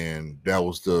 And that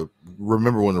was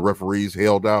remember when the referees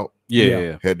held out?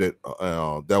 Yeah. Had that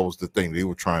that was the thing they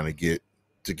were trying to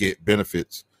get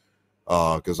benefits.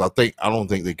 Because I don't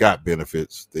think they got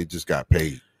benefits. They just got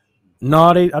paid. No,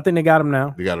 I think they got them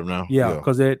now. They got them now. Yeah,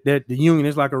 because the union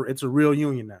is it's a real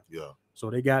union now. Yeah. So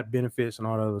they got benefits and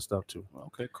all that other stuff too.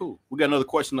 Okay, cool. We got another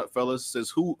question up, fellas. It says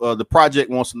who the project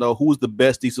wants to know who is the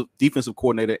best defensive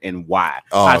coordinator and why.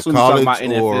 I assume college about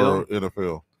NFL. or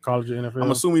NFL. College or NFL.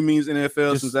 I'm assuming he means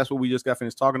NFL since that's what we just got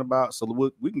finished talking about.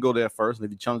 So we can go there first. And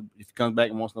if he comes back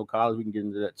and wants to know college, we can get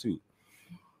into that too.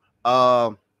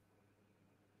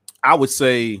 I would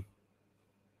say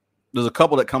there's a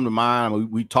couple that come to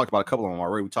mind. We talked about a couple of them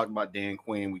already. We talked about Dan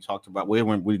Quinn. We talked about we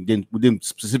didn't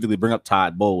specifically bring up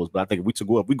Todd Bowles, but I think if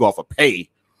we go off of pay,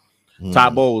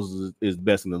 Todd Bowles is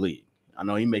best in the league. I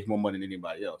know he makes more money than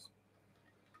anybody else.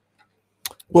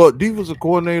 Well, defensive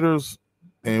coordinators,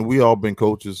 and we all been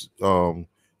coaches.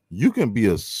 You can be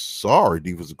a sorry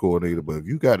defensive coordinator, but if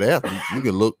you got athletes, you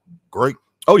can look great.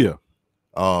 Oh yeah.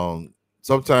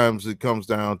 Sometimes it comes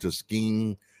down to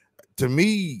scheme. To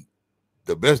me,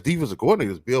 the best defensive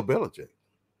coordinator is Bill Belichick.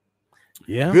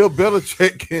 Yeah. Bill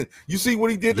Belichick you see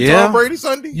what he did to Tom Brady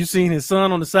Sunday? You seen his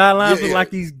son on the sidelines look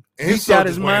like he's out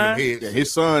his mind.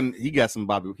 His son, he had some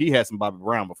Bobby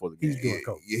Brown before the game. He's doing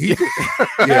coach.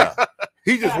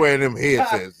 He just wearing them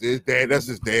headsets. His dad, that's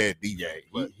his dad, DJ.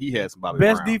 He had some Bobby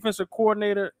Brown. Best defensive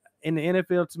coordinator in the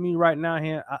NFL to me right now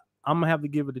here, I'm gonna have to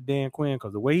give it to Dan Quinn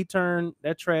because the way he turned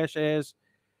that trash ass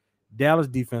Dallas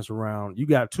defense around. You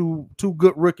got two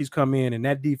good rookies come in, and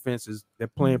that defense they're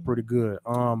playing pretty good.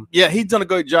 Yeah, he's done a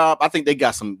good job. I think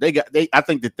I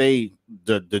think that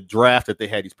the draft that they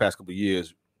had these past couple of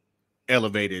years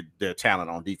elevated their talent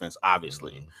on defense.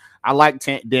 Obviously, I like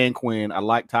Dan Quinn. I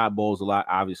like Todd Bowles a lot.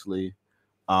 Obviously,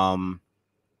 the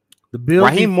Bills.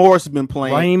 Raheem Morris has been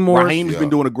playing. Raheem's been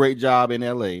doing a great job in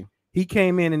LA. He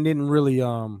came in and didn't really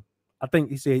I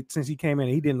think he said since he came in,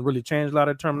 he didn't really change a lot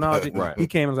of terminology. Right. He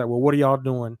came and was like, well, what are y'all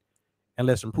doing? And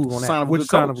let's improve on that. Which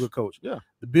sign of a good coach. Yeah.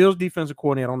 The Bills defensive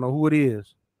coordinator, I don't know who it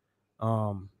is.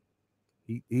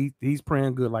 He's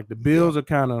praying good. Like the Bills are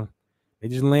kind of, they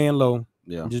just laying low.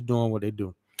 Yeah. And just doing what they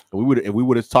do. If we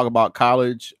would have talked about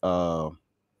college,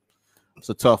 it's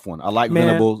a tough one. I like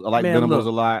Venables. I like Venables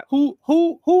a lot.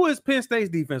 Who is Penn State's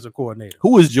defensive coordinator?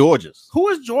 Who is Georgia's? Who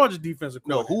is Georgia's defensive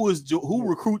coordinator? No, who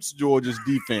recruits Georgia's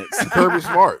defense? Kirby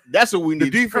Smart. That's what we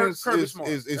need. The defense Kirby is Smart.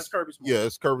 That's Kirby Smart. Yeah,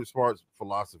 it's Kirby Smart's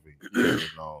philosophy.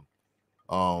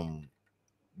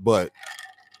 But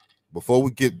before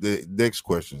we get the next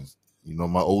questions,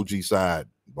 my OG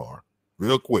sidebar,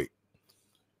 real quick.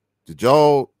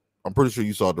 I'm pretty sure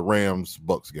you saw the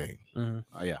Rams-Bucks game. Mm-hmm.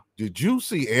 Oh, yeah. Did you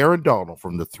see Aaron Donald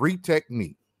from the 3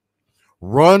 technique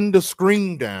run the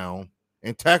screen down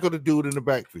and tackle the dude in the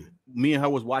backfield? Me and her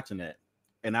was watching that,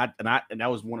 and that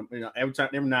was one of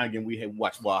every now and again we had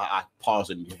watched. Well, I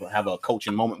pause and have a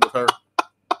coaching moment with her.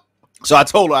 So I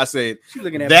told her, I said, she's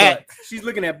looking at that. She's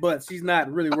looking at butts. She's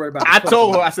not really worried about. I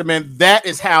told her, I said, man, that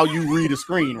is how you read a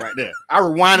screen right there. I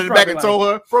rewinded it back and told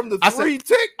her from the 3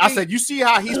 technique. I said, you see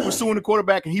how he's pursuing the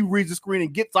quarterback and he reads the screen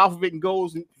and gets off of it and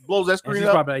goes and blows that screen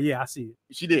up. Probably like, yeah, I see it.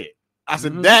 She did. I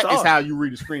said, that is how you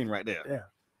read a screen right there. Yeah.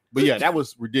 But yeah, that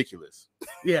was ridiculous.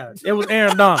 Yeah, it was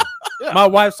Aaron Donald. Yeah. My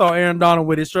wife saw Aaron Donald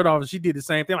with his shirt off and she did the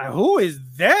same thing. Like, who is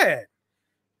that?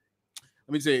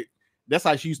 Let me say, that's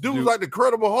how she used to do. Dude was like the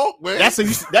Incredible Hulk, man. That's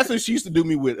what she used to do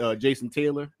me with Jason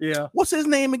Taylor. Yeah. What's his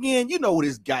name again? You know what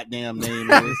his goddamn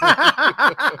name is.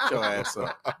 Shut your ass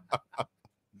up.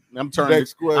 I'm turning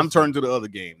to the other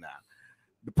game now.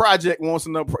 The project wants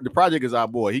to know. The project is our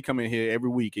boy. He come in here every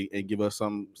week and give us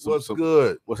some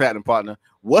good. What's happening, partner?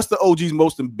 What's the OG's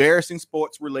most embarrassing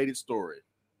sports related story?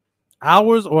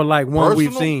 Ours or like one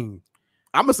we've seen?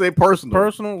 I'm gonna say personal.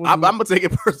 Personal. I'm gonna take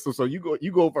it personal. So you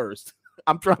go first.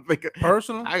 I'm trying to think of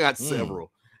personal. I got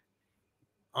several.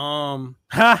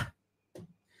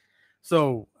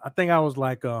 So I think I was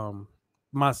like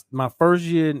my first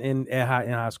year in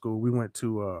high school. We went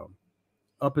to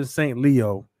up in St.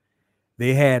 Leo.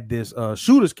 They had this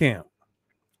shooters camp.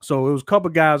 So it was a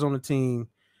couple guys on the team.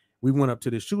 We went up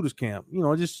to the shooters camp.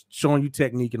 Just showing you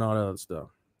technique and all that other stuff.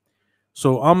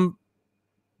 So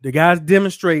the guys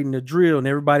demonstrating the drill and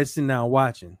everybody's sitting down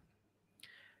watching.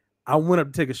 I went up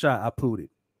to take a shot. I pooed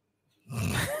it.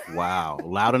 Wow,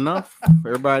 loud enough for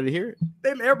everybody to hear it?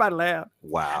 Everybody laughed.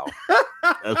 Wow,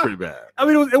 that's pretty bad. I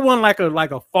mean, it wasn't like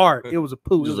a fart. It was a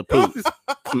poo. It was a poo.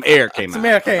 Some air came out. Some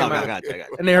air came Okay, out. I got you.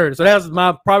 And they heard it. So that was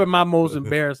probably my most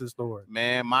embarrassing story.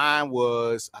 Man, mine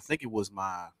was, I think it was it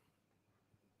my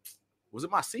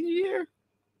senior year?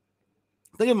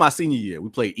 I think it was my senior year. We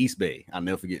played East Bay. I'll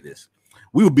never forget this.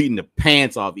 We were beating the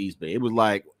pants off East Bay. It was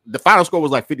like, the final score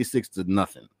was like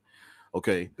 56-0.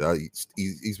 Okay.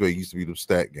 East Bay used to be the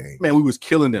stat game. Man, we was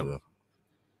killing them. Yeah.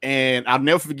 And I'll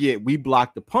never forget, we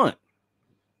blocked the punt.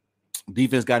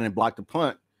 Defense got in and blocked the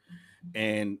punt.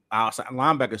 And our outside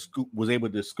linebacker was able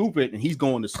to scoop it, and he's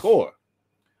going to score.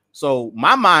 So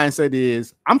my mindset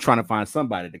is, I'm trying to find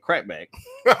somebody to crack back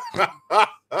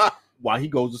while he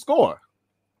goes to score.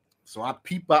 So I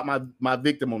peep out my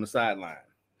victim on the sideline.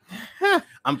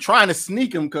 I'm trying to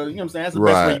sneak him because, you know what I'm saying, that's the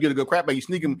best way you get a good crack back. You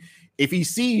sneak him. If he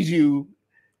sees you,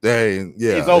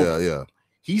 it's over. Yeah.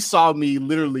 He saw me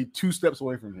literally 2 steps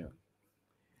away from him.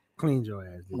 Cleaned your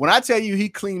ass. Dude. When I tell you he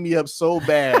cleaned me up so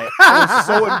bad, I was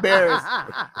so embarrassed.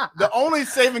 The only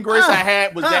saving grace I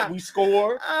had was that we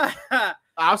scored.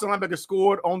 Outside linebacker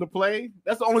scored on the play.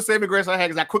 That's the only saving grace I had,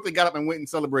 because I quickly got up and went and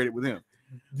celebrated with him.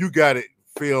 You got it.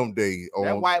 Film day.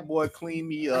 That white boy cleaned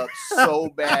me up so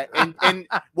bad. And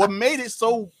what made it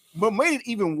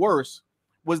even worse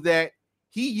was that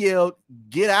he yelled,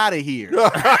 "Get out of here."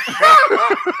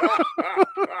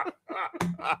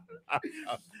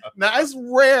 Now, it's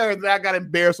rare that I got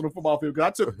embarrassed on the football field, because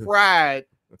I took pride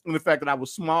in the fact that I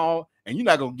was small, and you're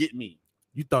not going to get me.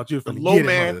 You thought you were The finna low get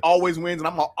man him, always wins, and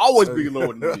I'm going to always be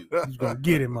lower than you. You're going to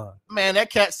get him, man. Man, that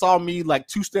cat saw me like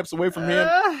 2 steps away from him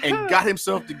and got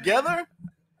himself together.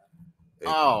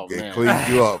 It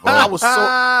cleaned you up. I was so,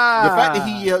 the fact that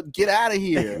he yelled, "Get out of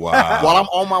here," Wow. while I'm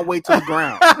on my way to the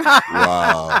ground.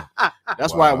 Wow.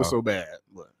 That's why it was so bad.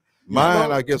 But,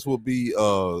 mine, I guess, will be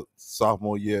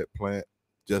sophomore year at Plant.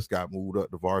 Just got moved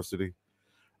up to varsity,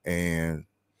 and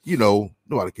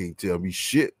nobody can tell me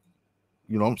shit.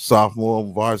 I'm sophomore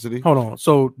on varsity. Hold on.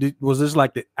 So was this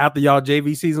like after y'all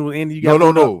JV season was ended?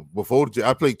 No. Before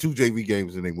I played 2 JV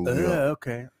games and they moved me up.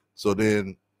 Okay. So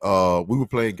then we were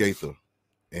playing Gaither,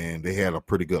 and they had a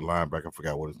pretty good linebacker. I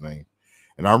forgot what his name.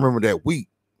 And I remember that week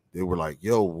they were like,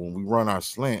 "Yo, when we run our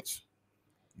slants,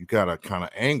 you gotta kind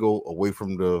of angle away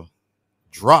from the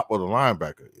drop of the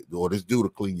linebacker, or this dude to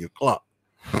clean your clock."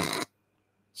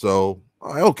 So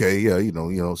okay, yeah,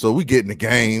 so we get in the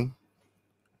game.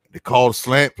 They called a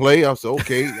slant play. I said,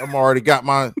 okay, I'm already got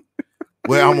my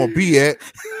where I'm gonna be at.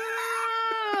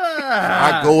 So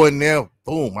I go in there,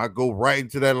 boom, I go right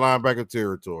into that linebacker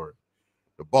territory.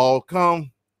 The ball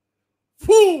come,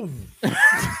 boom.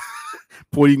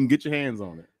 before you can get your hands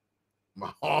on it.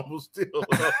 My arm was still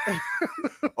up.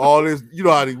 All this,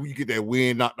 how you get that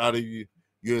wind knocked out of you,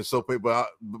 you're in so pain, but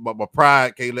my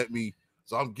pride can't let me.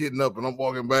 So I'm getting up and I'm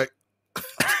walking back.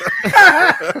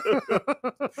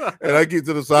 And I get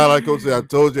to the sideline coach said, "I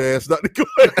told your ass not to go."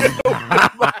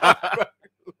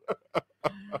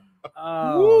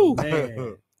 Oh,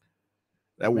 man.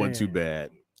 That wasn't too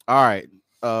bad. All right.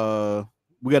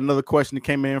 We got another question that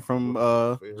came in from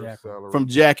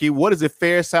Jackie. What is a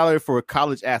fair salary for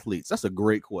college athletes? That's a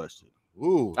great question.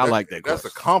 Ooh, I like that. That's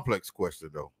a complex question,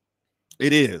 though.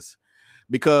 It is,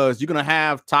 because you're gonna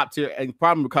have top tier. And the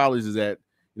problem with college is that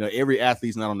every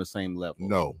athlete's not on the same level.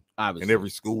 No, obviously, and every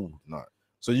school not.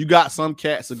 So you got some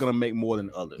cats that are gonna make more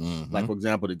than others. Mm-hmm. Like, for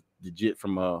example, the Jit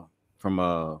from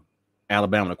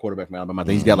Alabama, the quarterback from Alabama. I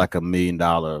think he's got like $1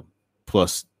 million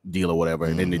plus deal or whatever.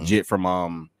 And then the Jit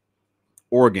from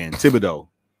Oregon, Thibodeau.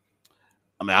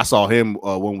 I mean, I saw him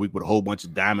 1 week with a whole bunch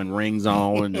of diamond rings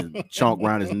on and a chunk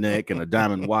around his neck and a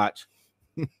diamond watch.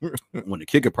 When the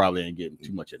kicker probably ain't getting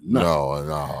too much of nothing.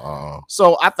 No.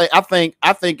 So I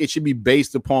think it should be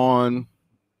based upon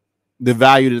the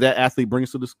value that athlete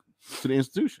brings to the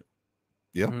institution.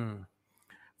 Yeah.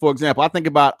 For example, I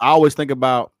always think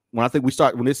about when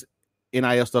this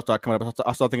NIL stuff started coming up,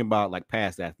 I start thinking about like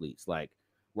past athletes like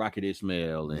Rocket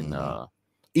Ismail and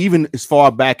even as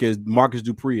far back as Marcus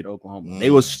Dupree at Oklahoma. They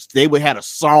would had a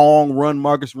song, Run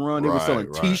Marcus Run. They were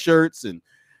selling T-shirts and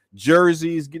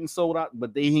jerseys getting sold out,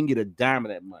 but they didn't get a dime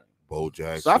of that money. Bo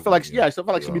Jackson. So I feel like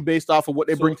it should be based off of what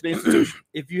they bring to the institution.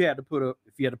 If you had to put a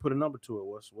number to it,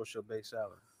 what's your base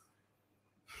salary?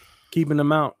 Keeping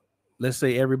them out. Let's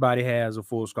say everybody has a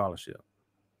full scholarship.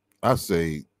 I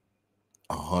say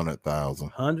 100,000.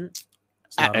 100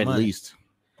 at least.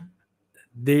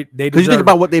 They because you think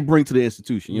about what they bring to the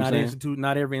institution. You know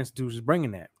not every institution is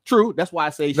bringing that. True. That's why I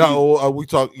say we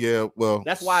talk. Yeah, well,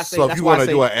 that's why I say. So if you want to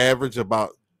do an average,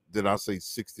 about did I say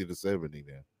 60 to 70?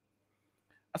 Then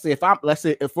I say let's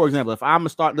say for example, if I'm a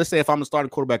starting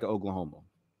quarterback at Oklahoma,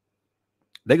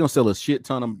 they're gonna sell a shit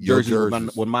ton of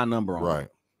jerseys with my number on. Right.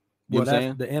 You know what I'm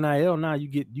saying? The NIL now you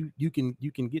can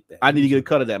get that. I need to get a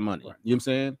cut of that money. Right. You know what I'm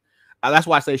saying? That's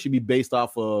why I say it should be based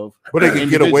off of. But they can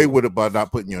get away with it by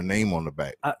not putting your name on the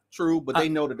back. True, but they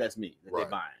know that's me that they're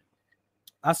buying.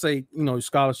 I say,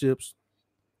 scholarships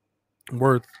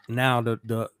worth now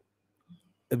the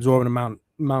absorbent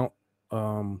amount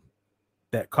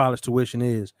that college tuition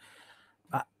is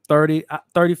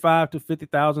 $35,000 to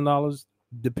 $50,000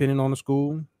 depending on the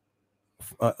school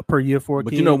per year for a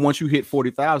kid. But once you hit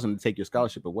 40,000, to take your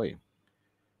scholarship away.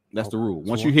 That's the rule.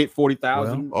 Once you hit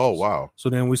 40,000, oh wow! So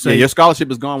then we say your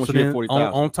scholarship is gone once you hit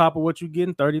 40,000. On top of what you're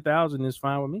getting, 30,000 is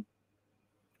fine with me.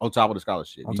 On top of the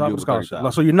scholarship. On top of the scholarship.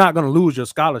 So you're not going to lose your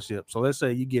scholarship. So let's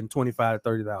say you're getting $25,000 to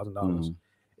 $30,000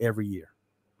 every year.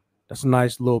 That's a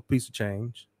nice little piece of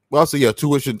change. Well, so yeah,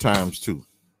 tuition times 2.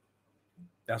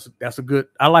 That's a good.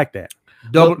 I like that.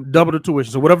 Double the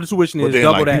tuition. So whatever the tuition is,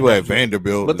 double that. People at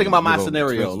Vanderbilt. But think about my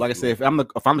scenario. Like I said, if I'm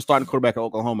the starting quarterback at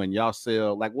Oklahoma and y'all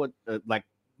sell like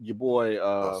your boy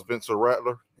Spencer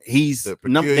Rattler. He's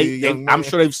I'm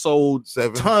sure they've sold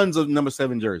tons of number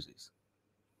 7 jerseys.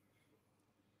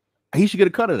 He should get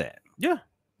a cut of that. Yeah.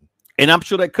 And I'm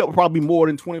sure that cut would probably be more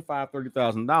than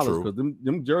 $25,000-$30,000 because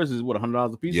them jerseys what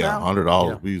 $100 a piece. Yeah,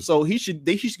 $100 a piece. So he should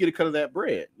get a cut of that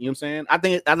bread. You know what I'm saying? I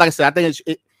think, like I said,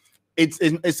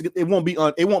 it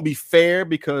won't be fair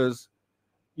because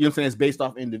you know what I'm saying. It's based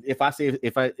off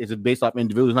if it's based off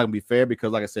individuals, it's not gonna be fair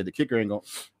because, like I said, the kicker ain't gonna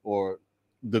or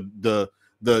the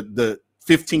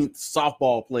 15th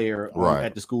softball player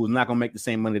at the school is not gonna make the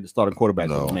same money that the starting quarterback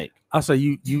will make. I say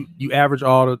you average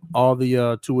all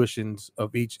the tuitions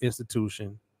of each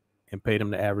institution and pay them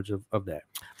the average of that.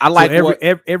 I like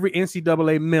every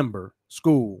NCAA member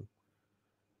school,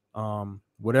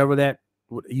 whatever that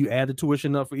you add the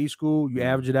tuition up for each school, you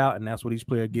average it out, and that's what each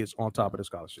player gets on top of the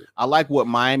scholarship. I like what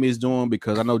Miami is doing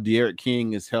because I know De'Aaron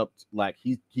King has helped. Like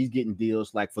he's getting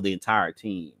deals like for the entire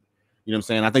team. You know what I'm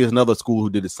saying? I think there's another school who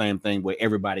did the same thing where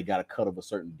everybody got a cut of a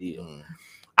certain deal.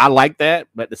 I like that,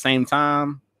 but at the same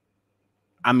time,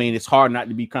 I mean, it's hard not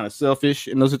to be kind of selfish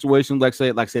in those situations. Like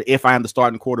I said, if I am the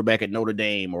starting quarterback at Notre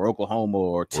Dame or Oklahoma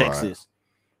or Texas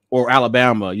or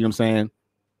Alabama, you know what I'm saying?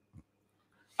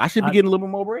 I should be getting a little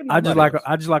bit more bread. I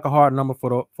just like a hard number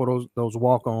for those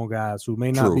walk-on guys who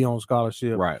may not be on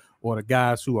scholarship, or the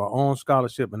guys who are on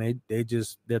scholarship and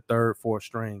they're third, fourth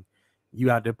string. You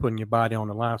out there putting your body on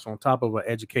the line. So on top of an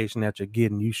education that you're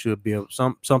getting, you should be able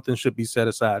something should be set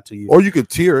aside to you. Or you could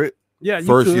tier it. Yeah,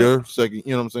 first year, second.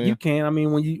 You know what I'm saying? You can. I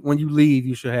mean, when you leave,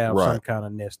 you should have some kind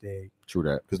of nest egg. True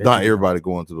that, because not everybody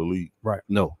going to the league. Right.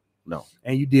 No.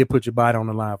 And you did put your body on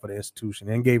the line for the institution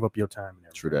and gave up your time.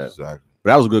 And true that. Exactly. But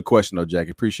that was a good question, though,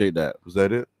 Jackie. Appreciate that. Was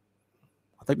that it?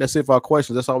 I think that's it for our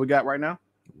questions. That's all we got right now.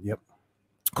 Yep.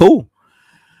 Cool.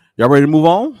 Y'all ready to move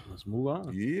on? Let's move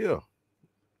on. Yeah.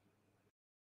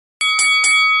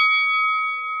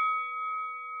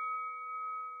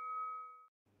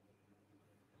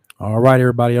 All right,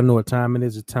 everybody. I know what time it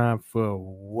is. It's time for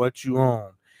What You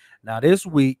Own. Now, this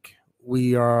week,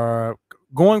 we are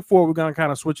going forward. We're going to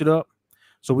kind of switch it up.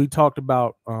 So we talked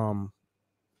about along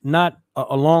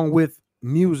with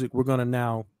music, we're going to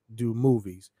now do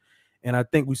movies. And I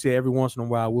think we say every once in a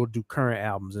while we'll do current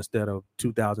albums instead of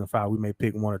 2005. We may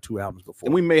pick 1 or 2 albums before.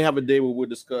 And we may have a day where we'll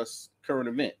discuss current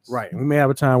events. Right. We may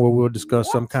have a time where we'll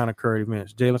discuss some kind of current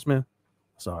events. Jalen Smith?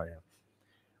 Sorry.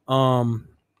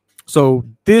 So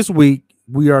this week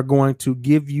we are going to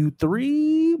give you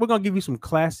 3. We're going to give you some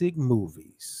classic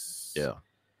movies. Yeah.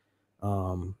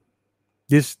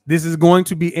 This is going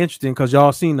to be interesting because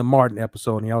y'all seen the Martin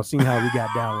episode and y'all seen how we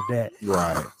got down with that.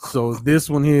 Right. So this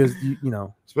one here is,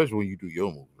 especially when you do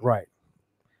your movie. Right.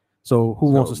 So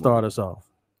who wants to start us off?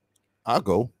 I'll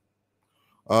go.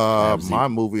 My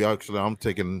movie, actually, I'm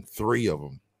taking 3 of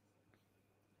them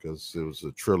because it was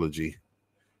a trilogy,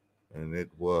 and it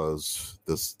was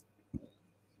this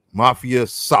mafia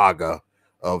saga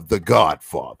of The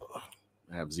Godfather.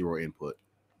 I have 0 input.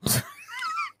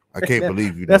 I can't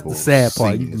believe you. That's the sad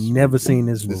part. You've never seen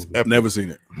this movie. I've never seen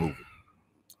it.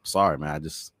 Sorry, man. I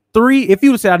just 3. If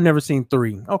you would say I've never seen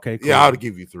 3, okay, cool. Yeah, I'll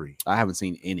give you 3. I haven't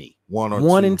seen any. 1 or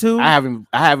 1 2. and 2.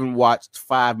 I haven't watched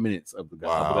 5 minutes of the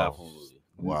Godfather movie.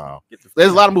 Wow.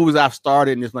 There's a lot of movies I've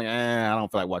started and it's like, I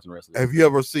don't feel like watching the rest of it. Have you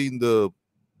ever seen the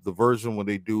version when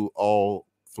they do all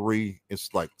 3?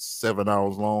 It's like 7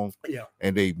 hours long. Yeah.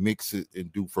 And they mix it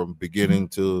and do from beginning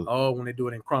to when they do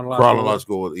it in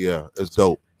chronological. Yeah, it's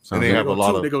dope. And they have a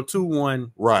lot of. They go 2,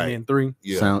 1, right, and then 3.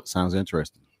 Yeah, sounds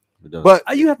interesting.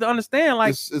 But you have to understand,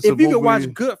 like, it's if you could watch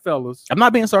Goodfellas, I'm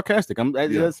not being sarcastic.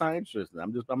 That does sound interesting.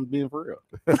 I'm being for real.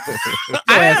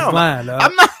 I am. I'm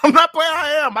not playing.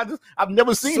 I am. I've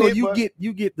never seen it. So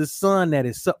you get the son that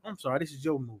is. I'm sorry, this is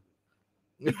your movie.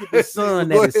 You get the son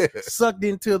that is sucked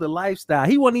into the lifestyle.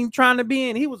 He wasn't even trying to be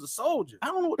in. He was a soldier. I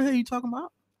don't know what the hell you talking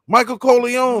about. Michael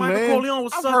Corleone, man. Michael Corleone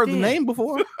was. I've heard the name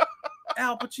before.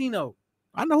 Al Pacino.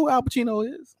 I know who Al Pacino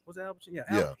is. Was Al Pacino?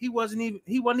 Yeah. He wasn't even.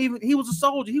 He was a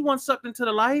soldier. He wasn't sucked into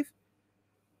the life.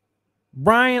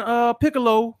 Brian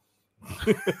Piccolo.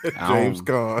 James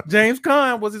Caan. James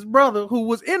Caan was his brother who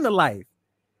was in the life.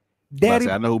 Daddy,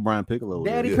 I know who Brian Piccolo is.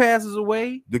 Daddy passes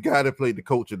away. The guy that played the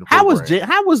coach in the program.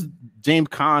 How was James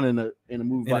Caan in a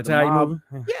movie like Italian movie?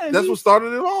 Yeah, that's what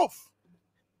started it off.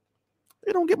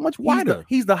 They don't get much wider.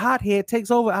 He's the hothead,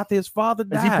 takes over after his father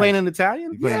died. Is he playing in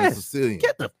Italian? He's playing in Sicilian.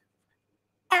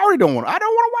 I don't want to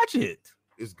watch it.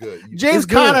 It's good. James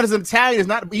Caan as an Italian is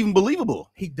not even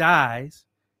believable. He dies.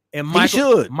 And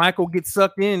Michael gets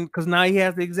sucked in because now he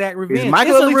has the exact revenge.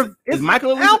 Is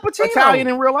Michael Al Pacino. Italian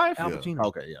in real life? Al Pacino.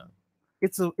 Okay, yeah.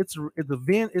 It's a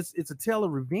tale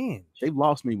of revenge. They've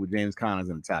lost me with James Caan as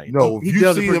an Italian. No, if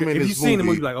you see him in if this you seen the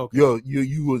movie, like, okay,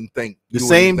 you wouldn't think the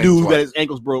same dude that his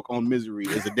ankles broke on Misery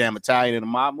is a damn Italian in a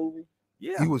mob movie.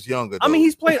 Yeah, he was younger. I mean,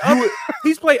 he's played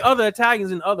other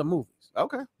Italians in other movies.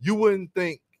 Okay, you wouldn't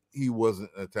think he wasn't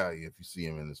Italian if you see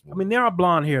him in this movie. I mean, there are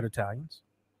blonde-haired Italians,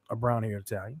 or brown-haired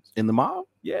Italians in the mob.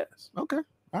 Yes. Okay.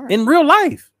 All right. In real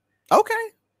life. Okay.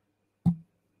 I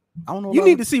don't know. You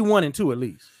need to see 1 and 2 at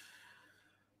least.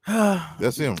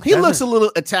 That's him. He looks a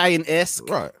little Italian-esque.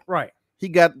 Right. He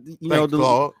got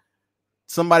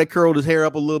somebody curled his hair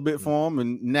up a little bit for him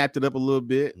and napped it up a little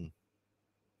bit.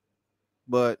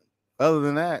 But other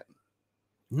than that,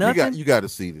 nothing. You got to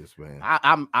see this, man.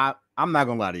 I'm not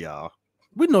gonna lie to y'all.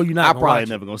 We know you're not. I'm probably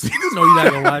never gonna see it. We know you're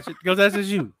not gonna watch it because that's just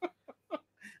you.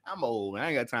 I'm old, man. I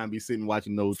ain't got time to be sitting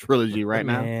watching no trilogy right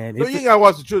now. No, you ain't gotta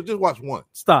watch the trilogy. Just watch one.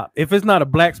 Stop. If it's not a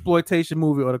blaxploitation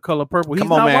movie or The Color Purple, he's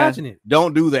not watching it.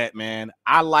 Don't do that, man.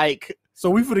 So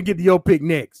we finna get to your pick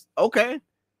next. Okay,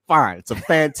 fine. It's a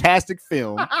fantastic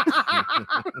film.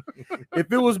 If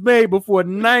it was made before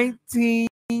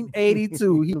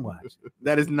 1982, he watched.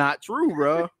 That is not true,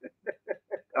 bro.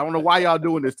 I don't know why y'all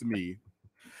doing this to me.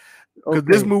 Because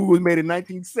this movie was made in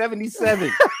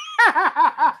 1977.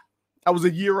 I was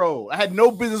a year old. I had no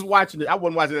business watching it. I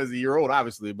wasn't watching it as a year old,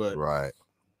 obviously, but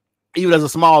even as a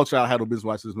small child, I had no business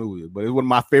watching this movie. But it's one of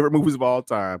my favorite movies of all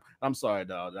time. I'm sorry,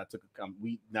 dog.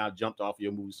 We now jumped off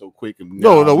your movie so quick. And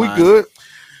no, we good.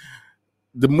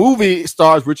 The movie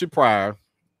stars Richard Pryor,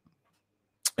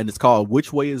 and it's called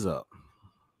Which Way Is Up.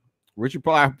 Richard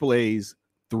Pryor plays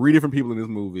 3 different people in this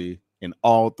movie, and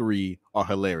all 3 are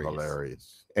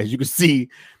hilarious. As you can see,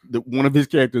 one of his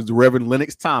characters, the Reverend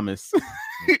Lennox Thomas.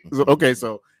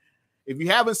 So if you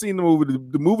haven't seen the movie,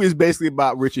 the movie is basically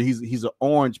about Richard. He's an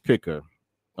orange picker,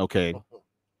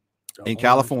 in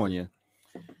California.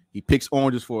 He picks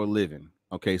oranges for a living.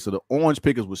 Okay, so the orange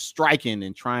pickers were striking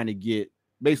and trying to get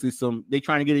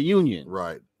trying to get a union.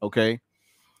 Right. Okay.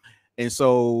 And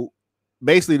so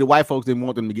basically the white folks didn't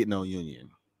want them to get no union.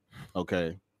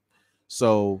 Okay.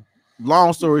 So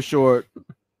long story short,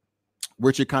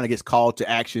 Richard kind of gets called to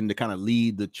action to kind of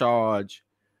lead the charge,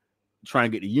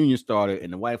 trying to get the union started,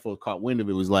 and the white folks caught wind of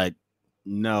it. Was like,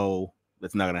 no,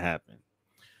 that's not gonna happen.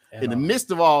 In the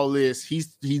midst of all this,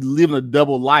 he's living a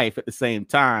double life at the same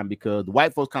time because the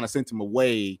white folks kind of sent him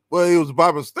away. Well, it was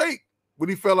by mistake when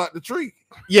he fell out the tree.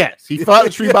 Yes, he fell out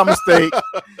the tree by mistake,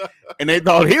 and they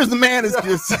thought, "Here's the man that's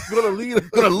just gonna lead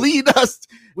us."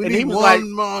 We and need he was one like,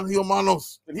 man,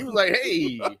 humanos. And he was like,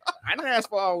 "Hey, I didn't ask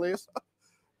for all this."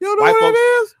 You know what it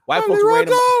is? White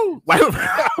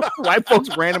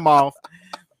folks ran him off.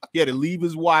 He had to leave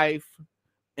his wife,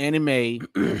 Annie Mae,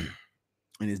 and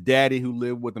his daddy who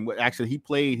lived with him. Actually, he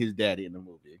played his daddy in the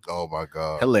movie. Oh my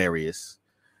God. Hilarious.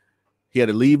 He had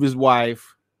to leave his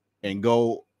wife and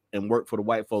go and work for the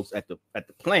white folks at the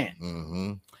plant.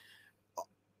 Mm-hmm.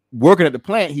 Working at the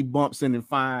plant, he bumps in and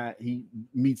he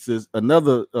meets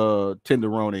another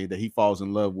tenderoni that he falls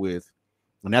in love with.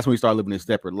 And that's when he started living his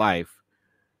separate life.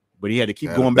 But he had to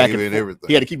keep going back and forth.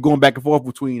 He had to keep going back and forth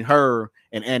between her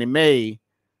and Annie Mae.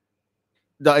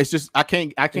 No, it's just I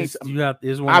can't. I just can't tell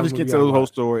the whole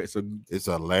story. It's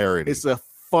hilarious. It's a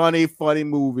funny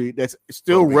movie that's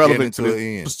still relevant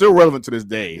to this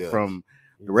day. Yes. From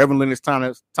the Reverend Lennox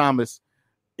Thomas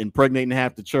impregnating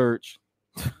half the church,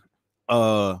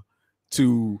 to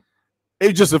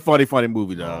it's just a funny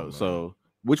movie, dog. Oh, so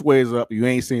Which Way Is Up? You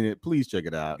ain't seen it? Please check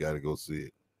it out. You gotta go see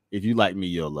it. If you like me,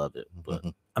 you'll love it. But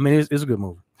I mean, it's a good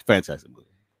movie. Fantastic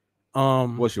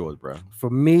movie. What's yours, bro? For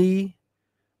me,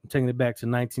 I'm taking it back to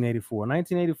 1984.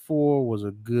 1984 was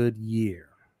a good year.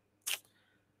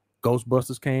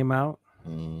 Ghostbusters came out.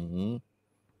 Mm-hmm.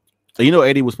 So you know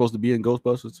Eddie was supposed to be in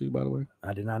Ghostbusters too, by the way.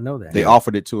 I did not know that. They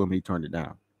offered it to him, he turned it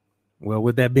down. Well,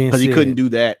 with that being said, because he couldn't do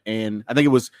that, and I think it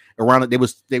was around. They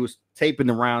was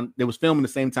taping around. They was filming the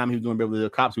same time he was doing Beverly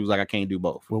Hills Cops. He was like, I can't do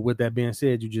both. Well, with that being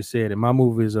said, you just said it. My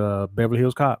movie is Beverly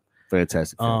Hills Cop.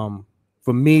 Fantastic. Film.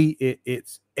 For me,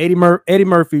 it's Eddie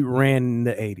Murphy ran in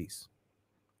the 80s,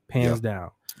 hands down.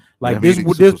 Like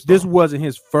this wasn't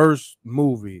his first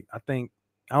movie. I think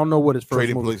I don't know what his first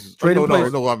Trading movie. Places. Trading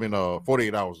Places. No, I mean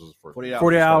 48 Hours was his first.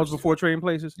 48 hours before Trading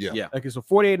Places. Yeah. Okay, so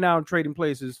 48 Hours Trading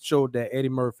Places showed that Eddie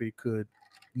Murphy could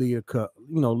lead a cut.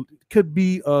 Could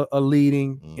be a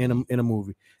leading in a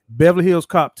movie. Beverly Hills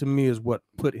Cop to me is what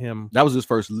put him. That was his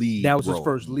first lead. That was his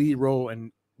first lead role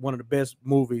and one of the best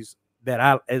movies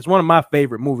it's one of my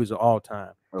favorite movies of all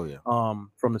time. Oh yeah.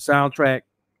 From the soundtrack,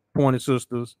 Pointer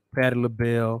Sisters, Patti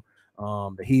LaBelle.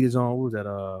 The Heat is on. What was that?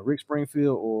 Rick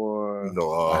Springfield or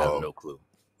I have no clue.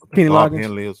 Kenny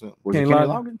Loggins. Kenny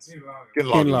Loggins.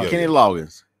 Kenny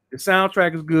Loggins. The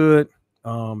soundtrack is good.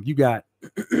 You got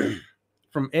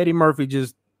from Eddie Murphy.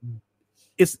 Just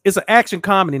it's an action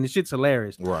comedy and the shit's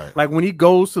hilarious. Right. Like when he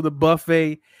goes to the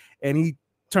buffet and he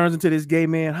turns into this gay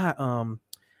man. Hi,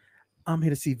 I'm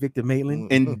here to see Victor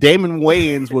Maitland. And Damon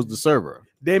Wayans was the server.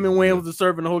 Damon Wayans was the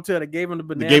server in the hotel that gave him the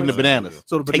bananas.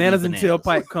 So the bananas and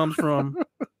tailpipe comes from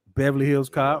Beverly Hills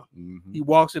Cop. Mm-hmm. He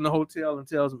walks in the hotel and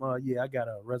tells him, yeah, I got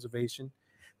a reservation.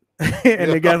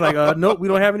 And the guy's like, nope, we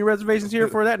don't have any reservations here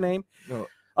for that name. No.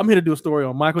 I'm here to do a story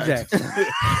on Michael Jackson.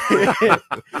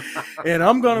 And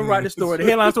I'm going to write the story. The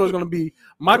headline story is going to be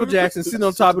Michael Jackson sitting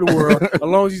on top of the world, as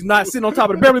long as he's not sitting on top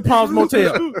of the Beverly Palms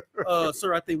Motel.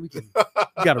 Sir, I think we can.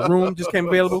 You got a room just came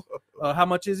available. How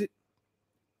much is it?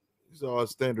 It's all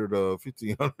standard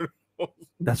 $1,500.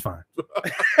 That's fine.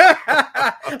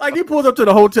 Like he pulls up to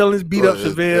the hotel and he's beat up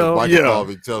Chevelle. Yeah.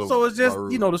 So it's just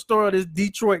the story of this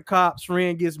Detroit cop's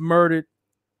friend gets murdered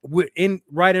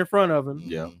right in front of him.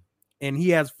 Yeah. And he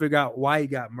has to figure out why he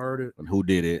got murdered and who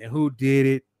did it.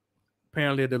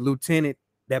 Apparently, the lieutenant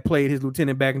that played his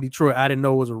lieutenant back in Detroit, I didn't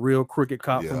know was a real crooked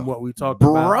cop from what we talked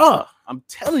about. Bruh, I'm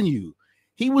telling you,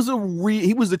 he was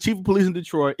the chief of police in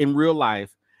Detroit in real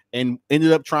life, and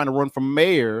ended up trying to run for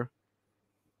mayor,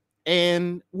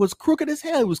 and was crooked as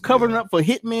hell. He was covering up for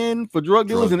hitmen, for drug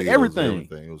dealers, and everything.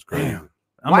 It was crazy. Damn.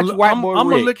 I'm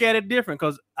gonna look at it different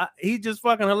because he's just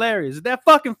fucking hilarious. Is that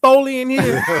fucking Foley in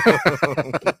here?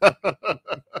 I'm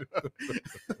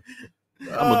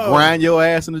gonna grind your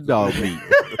ass in the dog meat.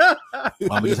 I'm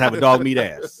gonna just have a dog meat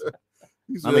ass.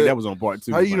 I think that was on part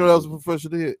 2. How you know that was a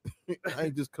professional hit? I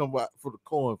ain't just come out for the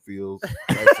cornfields.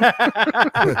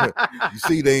 You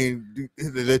see, they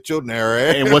let your narrow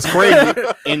ass. And what's crazy,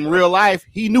 in real life,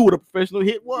 he knew what a professional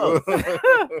hit was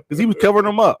because he was covering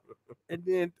them up. And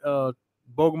then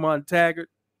Bogomont Taggart.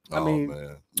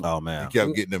 Oh man, he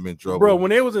kept getting them in trouble, bro. When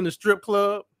they was in the strip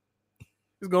club,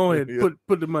 he's going ahead and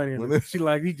put the money in. She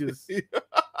like he just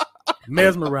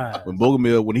mesmerized. When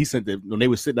Bogomil, when they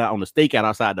were sitting out on the stakeout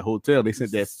outside the hotel, they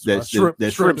sent that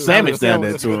shrimp sandwich down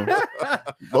there to him.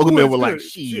 Bogomil was like,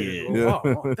 "Shit,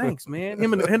 oh, thanks, man."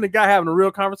 Him and the guy having a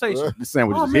real conversation. The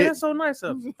sandwich is man, hit. That's so nice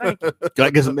of you. Thank you. Can I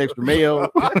get some extra mayo?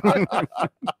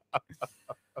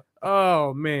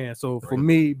 Oh man, so for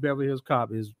me, Beverly Hills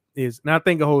Cop is, and I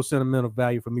think a whole sentimental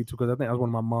value for me too, because I think that was one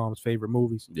of my mom's favorite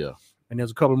movies. Yeah, and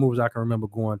there's a couple of movies I can remember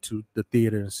going to the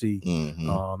theater and see.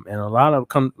 Mm-hmm. And a lot of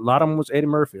them was Eddie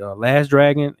Murphy. Last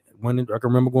Dragon. When I can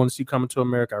remember going to see Coming to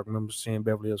America, I remember seeing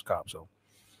Beverly Hills Cop. So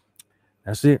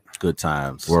that's it. Good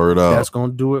times. Word up. That's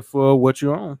gonna do it for what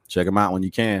you're on. Check them out when you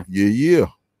can. Yeah.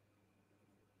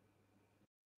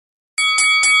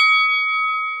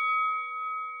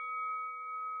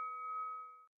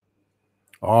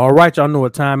 All right, y'all know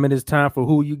what time it is. Time for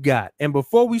Who You Got. And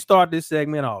before we start this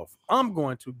segment off, I'm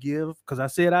going to give, because I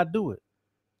said I'd do it.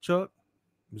 Chuck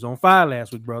was on fire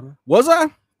last week, brother. Was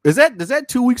I? Is that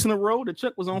 2 weeks in a row that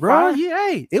Chuck was on fire? Yeah,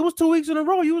 hey, it was 2 weeks in a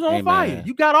row. You was on fire. Man.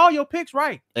 You got all your picks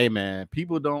right. Hey, man,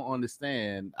 people don't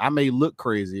understand. I may look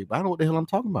crazy, but I don't know what the hell I'm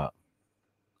talking about.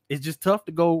 It's just tough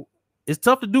to go. It's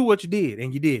tough to do what you did,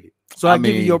 and you did it. So I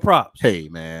give you your props. Hey,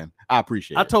 man, I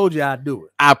appreciate it. I told you I'd do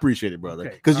it. I apprecied it, brother.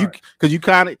 Because you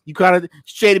kind of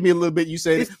shaded me a little bit. You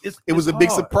said it was a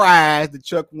big surprise that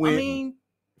Chuck went. I mean,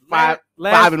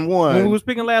 5-1. When we was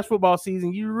picking last football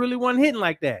season, you really wasn't hitting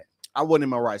like that. I wasn't in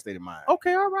my right state of mind.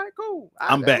 Okay, all right, cool.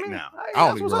 I'm back now. I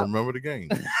don't even remember the game.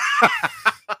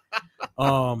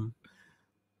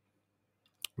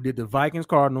 We did the Vikings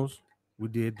Cardinals. We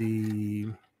did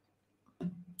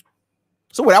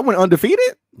So what? I went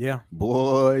undefeated. Yeah,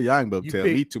 boy, y'all ain't about to tell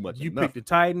me too much. You picked the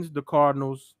Titans, the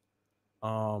Cardinals,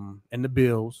 and the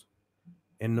Bills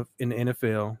in the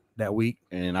NFL that week.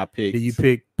 And I picked. Did you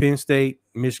pick Penn State,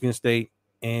 Michigan State,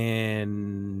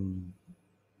 and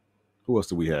who else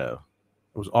do we have?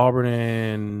 It was Auburn,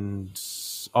 and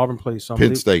Auburn played something.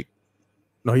 Penn State.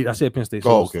 No, I said Penn State.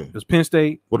 So okay. It was Penn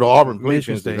State. Well, the Auburn played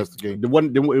Michigan Penn State. That's the game.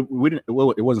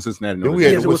 It wasn't Cincinnati. No, we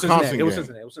had the Wisconsin game. It was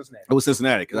Cincinnati. It was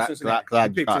Cincinnati because I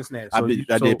picked Cincinnati.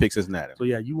 I did pick Cincinnati. So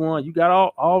yeah, you won. You got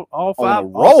all five. On a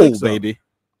roll, baby.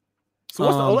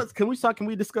 So can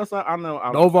we discuss our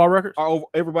the overall records?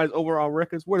 Everybody's overall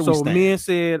records. Where do we stand? So me and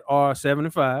Sid are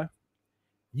 7-5.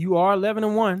 You are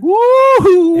 11-1.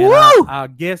 Woo! And our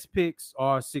guest picks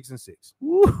are 6-6.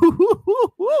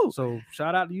 So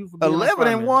shout out to you for being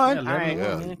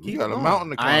 11-1. You got a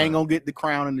mountain to climb. I ain't gonna get the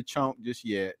crown and the chunk just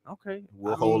yet. Okay,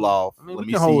 we'll hold off. Let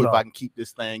me see if I can keep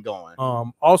this thing going.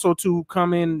 Also to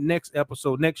come in next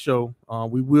show,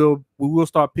 we will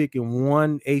start picking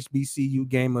one HBCU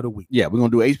game of the week. Yeah, we're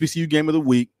gonna do HBCU game of the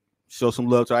week. Show some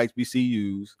love to our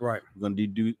HBCUs. Right. We're gonna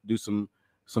do some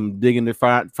digging to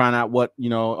find out what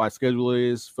our schedule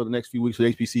is for the next few weeks for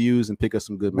HBCUs and pick us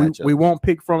some good matchups. We won't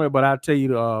pick from it, but I'll tell you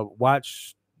to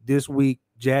watch this week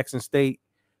Jackson State.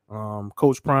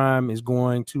 Coach Prime is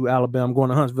going to Alabama, going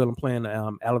to Huntsville and playing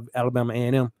Alabama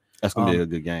A&M. That's gonna be a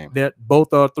good game. That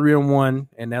both are 3-1,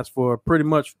 and that's for pretty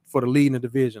much for the lead in the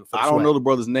division. I don't know the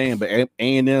brother's name, but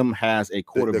A&M has a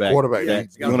quarterback. The quarterback,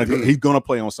 he's gonna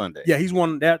play on Sunday. Yeah, he's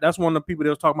one. That's one of the people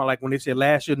that was talking about. Like when they said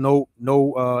last year, no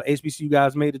HBCU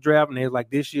guys made the draft, and they're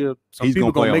like this year, he's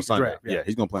people gonna make the draft. Yeah,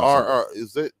 he's gonna play on Sunday.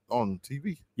 Is it on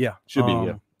TV? Yeah, should be.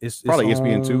 Yeah, it's probably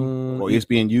ESPN2 or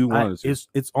ESPNU.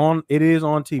 It's on. It is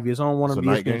on TV. It's on one of the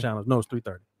ESPN channels. No, it's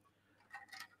 3:30.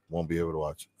 Won't be able to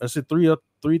watch it. It's a 3:30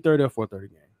 or 4:30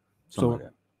 game. So like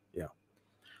yeah.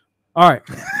 All right.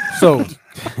 So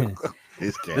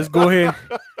let's go ahead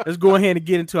and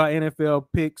get into our NFL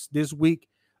picks this week.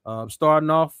 Starting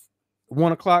off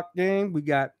 1:00 game, we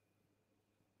got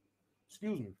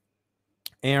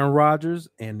Aaron Rodgers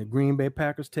and the Green Bay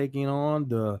Packers taking on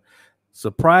the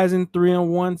surprising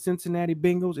 3-1 Cincinnati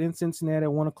Bengals in Cincinnati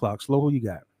at 1:00. Slow, who you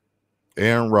got?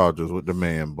 Aaron Rodgers with the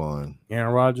man bun.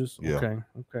 Aaron Rodgers. Yeah.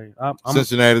 Okay.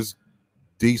 Cincinnati's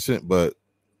decent, but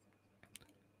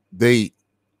they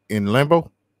in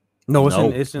Lambeau? No,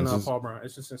 it's in Paul Brown.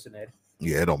 It's in Cincinnati.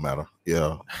 Yeah, it don't matter.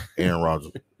 Yeah, Aaron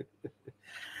Rodgers.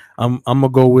 I'm gonna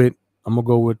go with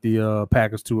the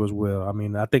Packers too as well. I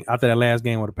mean, I think after that last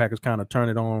game where the Packers kind of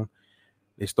turned it on,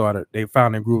 they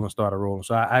found their groove and started rolling.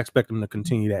 So I expect them to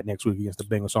continue that next week against the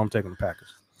Bengals. So I'm taking the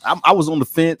Packers. I was on the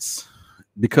fence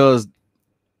because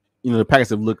the Packers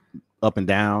have looked up and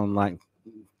down like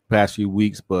past few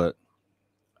weeks, but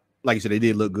like you said, they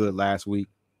did look good last week.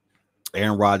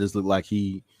 Aaron Rodgers looked like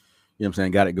he,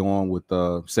 got it going with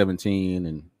 17,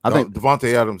 and I think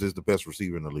Devontae Adams is the best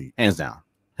receiver in the league, hands down.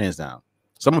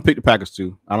 So I'm gonna pick the Packers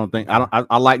too.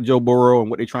 I like Joe Burrow and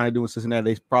what they're trying to do in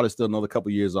Cincinnati. They probably still another couple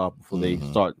years off before they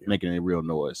start making any real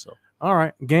noise. So all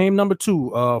right, game number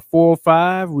 2,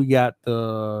 4-5. We got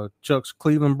the Chuck's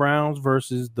Cleveland Browns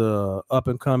versus the up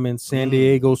and coming San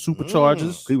Diego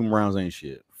Superchargers. Cleveland Browns ain't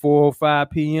shit.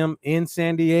 4:05 p.m. in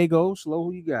San Diego. Slow,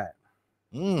 who you got?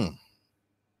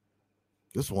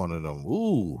 This one of them.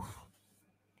 Ooh,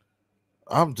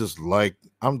 I'm just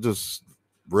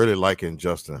really liking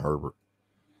Justin Herbert.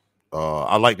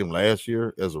 I liked him last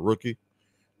year as a rookie.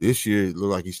 This year, it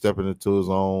looked like he's stepping into his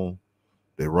own.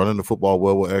 They're running the football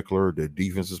well with Eckler. Their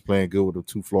defense is playing good with the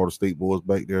 2 Florida State boys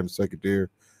back there in the secondary.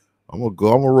 I'm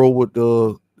gonna roll with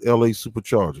the LA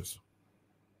Superchargers.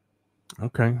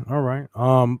 Okay, all right.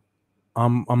 I'm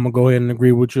gonna go ahead and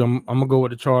agree with you. I'm gonna go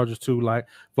with the Chargers too. Like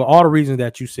for all the reasons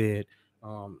that you said,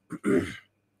 because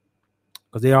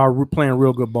they are playing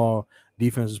real good ball.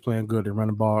 Defense is playing good. They're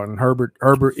running ball, and Herbert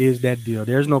is that deal.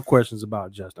 There's no questions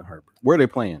about Justin Herbert. Where are they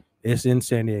playing? It's in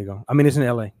San Diego. I mean, it's in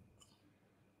LA.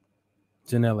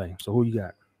 It's in LA. So who you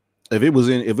got? If it was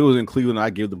in Cleveland,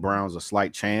 I'd give the Browns a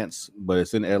slight chance, but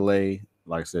it's in LA.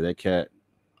 Like I said, that cat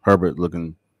Herbert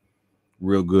looking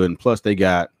real good, and plus the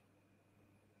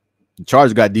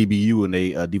Chargers got DBU in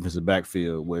a defensive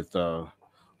backfield with Lil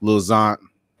Zont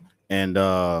and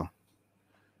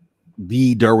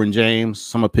Derwin James.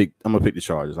 So I'm gonna pick the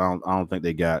Chargers. I don't think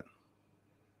they got.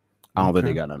 I don't think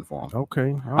they got nothing for them.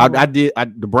 Okay,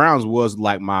 the Browns was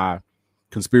like my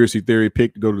conspiracy theory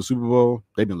pick to go to the Super Bowl.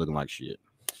 They've been looking like shit.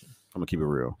 I'm gonna keep it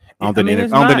real. I don't think the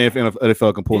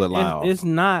NFL can pull that lie off. It's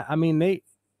not. I mean,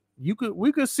 we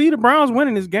could see the Browns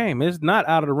winning this game. It's not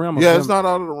out of the realm. It's not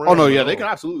out of the realm. Oh no, yeah, they can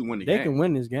absolutely win the game. They can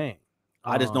win this game.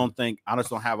 I just don't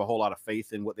have a whole lot of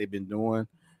faith in what they've been doing.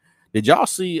 Did y'all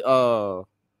see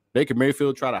Baker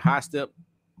Mayfield try to high step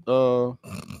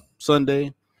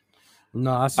Sunday?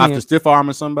 No, I seen after stiff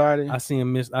arming somebody. I seen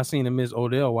him miss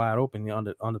Odell wide open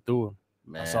under threw him.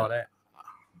 Man, I saw that.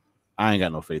 I ain't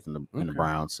got no faith in the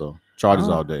Browns, so Chargers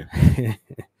all day.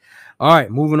 All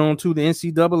right, moving on to the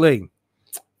NCAA.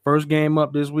 First game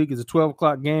up this week is a 12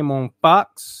 o'clock game on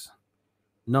Fox.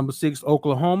 Number 6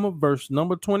 Oklahoma versus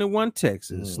number 21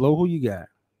 Texas. Slow, who you got?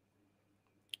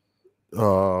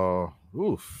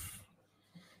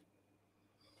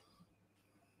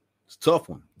 It's a tough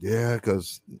one. Yeah,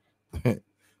 because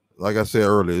like I said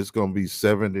earlier, it's gonna be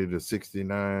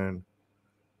 70-69.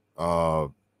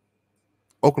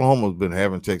 Oklahoma's been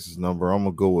having Texas number. I'm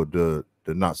gonna go with the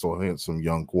not so handsome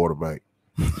young quarterback,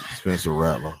 Spencer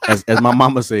Rattler. As my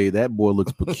mama say, that boy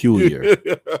looks peculiar.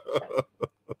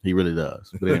 He really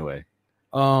does. But anyway,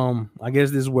 I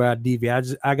guess this is where I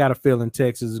deviate. I got a feeling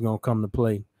Texas is gonna come to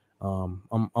play. I'm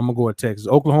gonna go with Texas.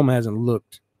 Oklahoma hasn't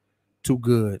looked too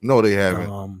good. No, they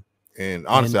haven't. And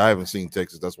honestly, I haven't seen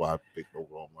Texas. That's why I picked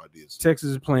Oklahoma. Texas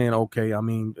is playing okay. I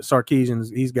mean, Sarkisian,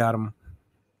 he's got him.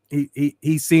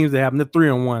 He seems to have them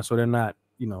 3-1, so they're not,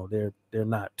 they're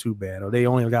not too bad. Or they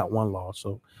only got one loss.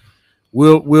 So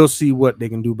we'll see what they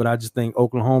can do. But I just think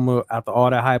Oklahoma, after all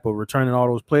that hype of returning all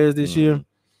those players this year,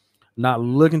 not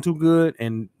looking too good.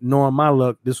 And knowing my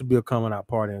luck, this will be a coming out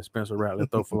party. And Spencer Rattler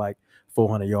throw for like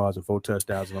 400 yards and 4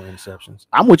 touchdowns and no interceptions.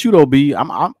 I'm with you though, B.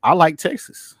 I like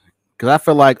Texas because I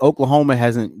feel like Oklahoma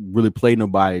hasn't really played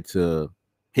nobody to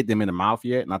hit them in the mouth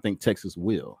yet, and I think Texas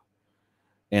will.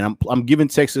 And I'm giving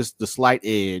Texas the slight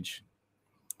edge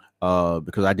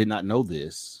because I did not know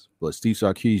this, but Steve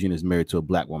Sarkisian is married to a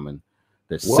black woman.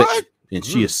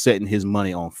 She is setting his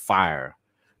money on fire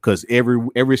because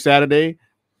every Saturday,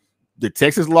 the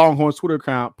Texas Longhorns Twitter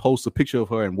account posts a picture of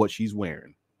her and what she's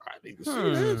wearing. I need to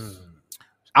see this.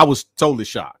 I was totally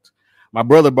shocked. My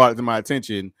brother brought it to my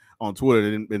attention on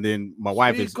Twitter, and then my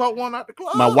wife caught one out the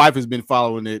club. My wife has been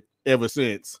following it ever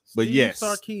since. But Steve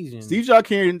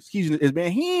Sarkisian is,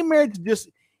 man, he ain't married to just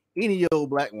any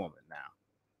old black woman now.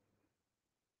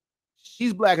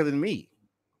 She's blacker than me.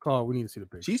 Claude, we need to see the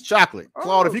picture. She's chocolate.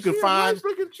 Claude, if you can find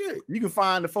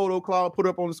the photo, Claude, put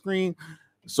up on the screen.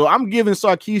 So I'm giving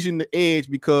Sarkisian the edge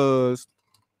because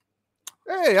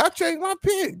I changed my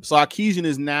pick. Sarkisian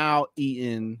is now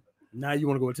eating. Now you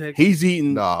want to go with Texas? He's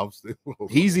eating.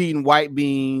 He's eating white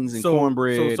beans and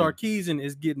cornbread. So Sarkisian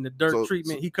is getting the dirt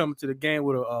treatment. He coming to the game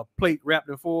with a plate wrapped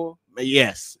in foil.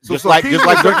 Yes, just like Dirk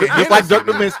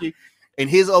Nowitzki, and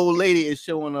his old lady is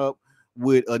showing up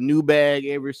with a new bag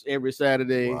every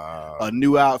Saturday, a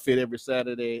new outfit every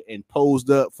Saturday, and posed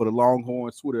up for the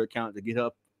Longhorns Twitter account to get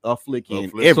her a flick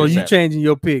in. So you changing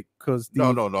your pick because no,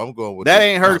 I'm going with that.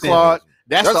 Ain't her, Claude.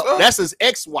 That's his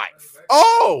ex-wife.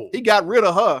 Oh, he got rid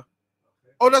of her.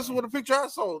 Oh, that's what the picture I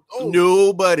saw. Oh.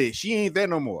 Nobody. She ain't there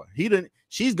no more.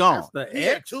 She's gone. He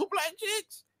had 2 black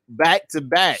chicks back to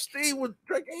back. Steve was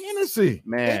drinking Hennessy.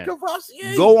 Man,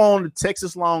 go on the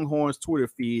Texas Longhorns Twitter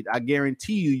feed. I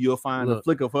guarantee you'll find a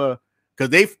flick of her because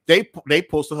they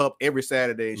post her up every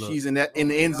Saturday. She's in the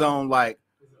end zone like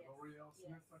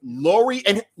L'Oreal.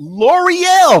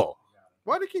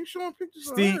 Why do they keep showing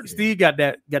pictures? Steve got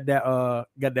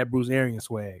that Bruce Arians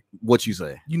swag. What you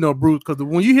say? Bruce, because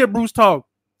when you hear Bruce talk,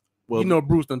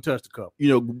 Bruce done touched the cup.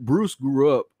 Bruce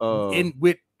grew up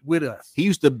with us. He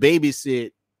used to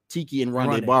babysit Tiki and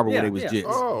Rondé Barber when they was jits.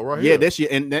 Oh, right. Yeah, that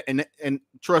shit. And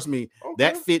trust me,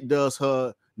 that fit does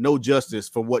her no justice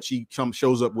for what she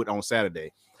shows up with on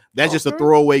Saturday. That's just a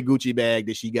throwaway Gucci bag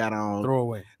that she got on.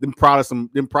 Throwaway. Then probably some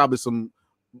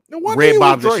red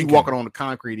bottoms that she walking on the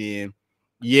concrete in.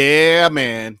 Yeah,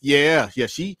 man. Yeah.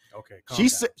 She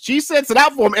sets it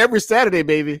out for him every Saturday,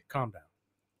 baby. Calm down.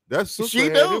 That's she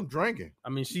him drinking. I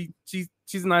mean, she's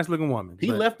a nice looking woman.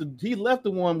 He left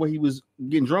the one where he was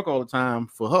getting drunk all the time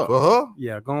for her. For her?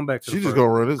 Yeah, going back to she's just gonna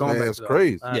run his ass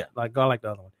crazy. I like the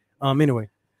other one. Anyway.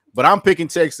 But I'm picking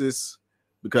Texas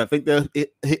because I think they'll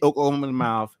hit Oklahoma in the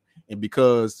mouth, and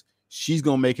because she's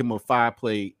gonna make him a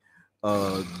 5-plate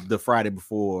the Friday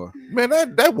before. Man,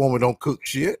 that woman don't cook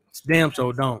shit. Damn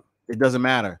sure don't. It doesn't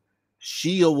matter.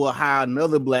 She will hire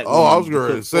another black woman. I was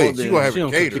going to say she gonna have a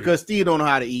caterer because Steve don't know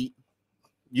how to eat.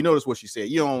 You notice what she said.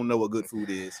 You don't know what good food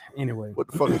is. Anyway, what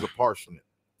the fuck is a parsnip?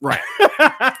 Right.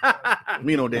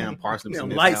 Me no damn parsnips.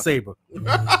 Damn lightsaber.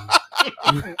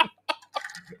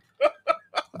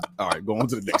 All right, go on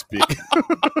to the next pick.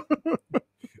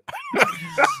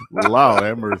 Lord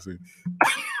have mercy.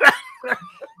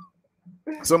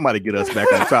 Somebody get us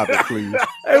back on topic, please.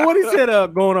 Hey, what he said?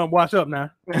 Going on, wash up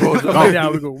now.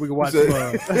 Down, we can watch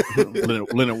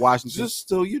Leonard Washington. Just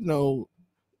so you know,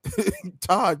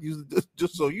 Todd used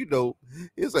just so you know,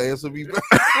 his ass will be back.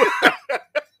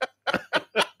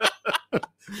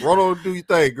 Run on and do your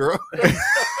thing, girl.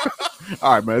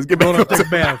 All right, man. Let's get back on. Take a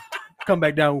bath. Come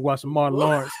back down and watch some Martin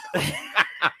Lawrence.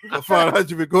 I found out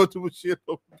you been going to a shit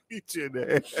on the beach in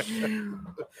there.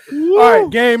 All right,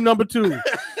 game number 2.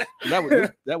 That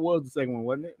was the second one,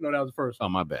 wasn't it? No, that was the first. Oh,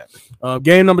 my bad.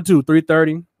 Game number 2,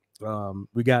 3:30.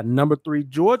 We got number 3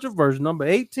 Georgia versus number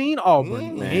 18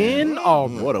 Auburn in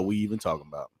Auburn. What are we even talking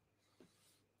about?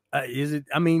 Is it?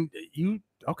 I mean, you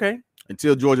okay?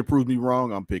 Until Georgia proves me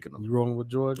wrong, I'm picking them. You rolling with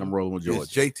Georgia? I'm rolling with Georgia. Is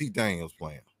JT Daniels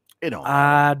playing?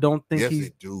 I don't think yes, he's.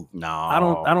 It do. No, I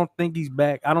don't think he's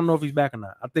back. I don't know if he's back or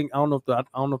not. I don't know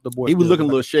if the boy. He was looking a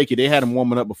little shaky. They had him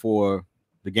warming up before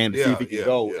the game to see if he could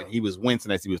go, yeah. and he was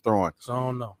wincing as he was throwing. So I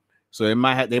don't know. So it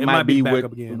might be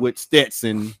with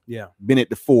Stetson. Yeah,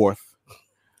 Bennett the fourth.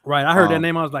 Right. I heard that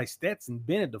name. I was like, Stetson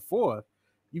Bennett the fourth.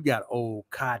 You got old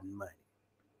cotton money.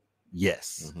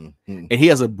 Yes, and he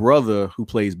has a brother who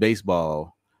plays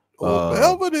baseball.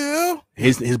 Belvedere.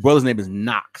 His brother's name is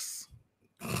Knox.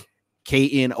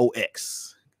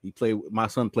 Knox. My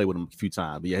son played with him a few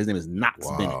times, but yeah, his name is Knox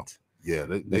Bennett. Yeah,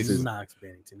 this is Knox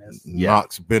Bennett.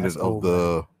 Knox Bennett of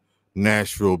the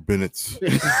Nashville Bennetts.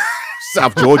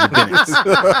 South Georgia Bennett.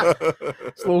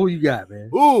 So who you got, man?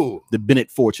 Ooh, the Bennett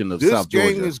fortune of South Georgia.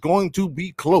 This game is going to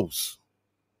be close,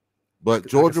 but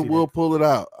Georgia will pull it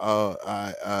out.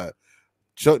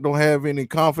 Chuck don't have any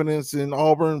confidence in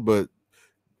Auburn, but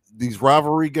these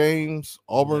rivalry games,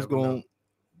 Auburn's going to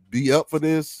be up for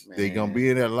this. They're going to be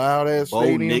in that loud ass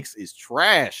stadium. Bo Nix is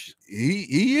trash.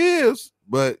 He is,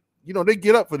 but you know they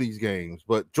get up for these games.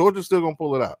 But Georgia's still going to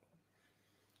pull it out.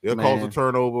 They'll cause a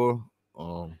turnover.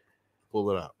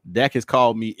 Pull it out. Dak has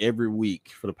called me every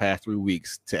week for the past 3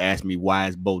 weeks to ask me why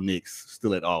is Bo Nix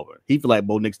still at Auburn. He feel like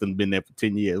Bo Nix done been there for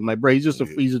 10 years. I'm like, bro, he's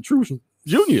a true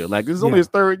junior. Like this is only his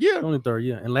third year. Only third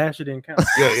year, and last year didn't count.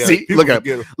 Yeah. See, look at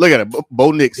him.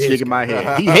 Bo Nix shaking my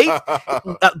head. He hates.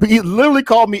 He literally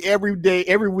called me every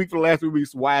week for the last 3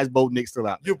 weeks. Why is Bo Nix still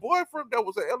out? Your boyfriend that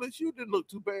was at LSU didn't look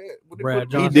too bad. Brad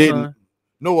Johnson, he didn't.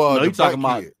 No, he's talking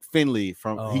about Finley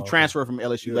he transferred from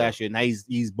LSU last year. Now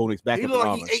he's Bo Nix back. He looks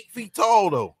like he's 8 feet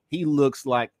tall though. He looks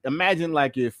like imagine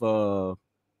if what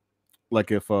was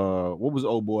the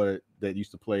old boy that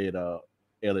used to play at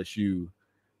LSU?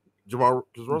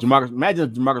 Jamarcus.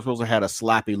 Imagine if Jamarcus Russell had a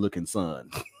sloppy looking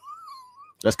son.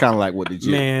 That's kind of like what they did.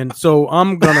 Man, so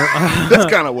I'm gonna.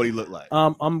 That's kind of what he looked like.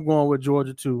 I'm going with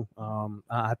Georgia too.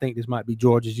 I think this might be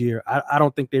Georgia's year. I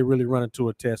don't think they really run into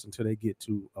a test until they get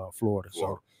to Florida.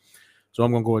 So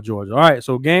I'm gonna go with Georgia. All right.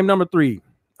 So game number 3,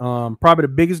 probably the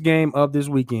biggest game of this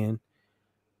weekend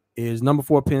is number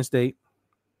 4 Penn State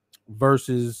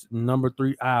versus number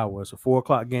 3 Iowa. It's a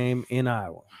 4:00 game in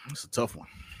Iowa. It's a tough one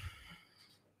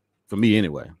for me,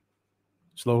 anyway.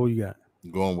 Slow, who you got?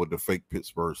 I'm going with the fake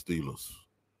Pittsburgh Steelers.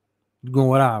 You going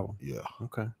with Iowa? Yeah.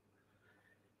 Okay.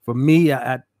 For me,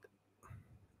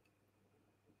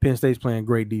 Penn State's playing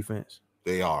great defense.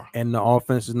 They are, and the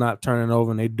offense is not turning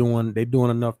over, and they're doing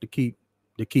enough to keep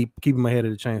them ahead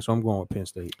of the chain. So I'm going with Penn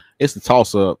State. It's the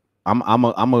toss up. I'm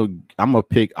a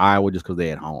pick Iowa just because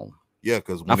they're at home. Yeah,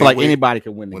 because I feel like anybody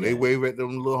can win. When they wave at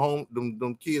them little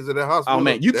them kids at the hospital. Oh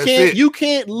man, you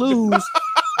can't lose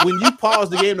when you pause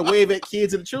the game to wave at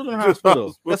kids at the children's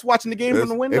hospital. That's watching the game from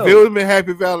the window. If it would have been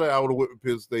Happy Valley, I would have went with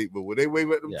Penn State. But when they wave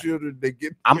at them children, they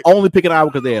get. I'm only picking Iowa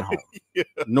because they're at home.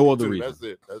 No other reason. That's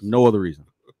it. No other reason.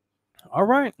 All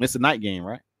right. It's a night game,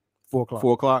 right? 4:00.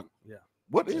 4:00. Yeah.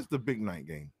 What is the big night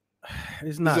game?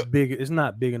 It's not big. It's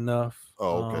not big enough.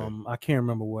 Oh, okay. I can't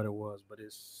remember what it was, but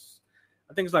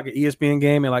I think it's like an ESPN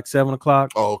game at like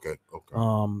 7:00. Oh, okay. Okay.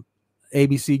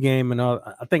 ABC game, and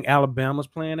I think Alabama's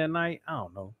playing that night. I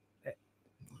don't know.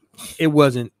 It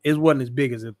wasn't as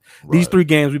big as these 3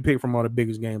 games we picked from are the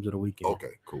biggest games of the weekend.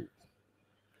 Okay, cool.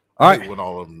 All right. I went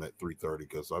all of them at 3:30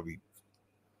 because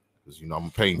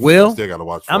I'm paying. Well, still gotta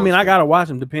watch. I gotta watch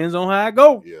them. Depends on how I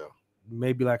go. Yeah.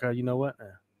 Maybe like you know what?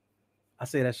 I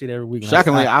say that shit every week.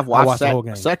 Shockingly, I've watched the whole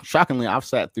game. Shockingly, I've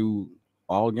sat through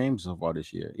all games so far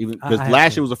this year. Even because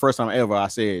last year was the first time ever I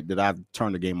said that I've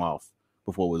turned the game off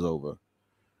before it was over.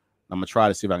 I'm gonna try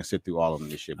to see if I can sit through all of them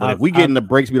this year. But if we get in the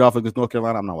breaks beat off against North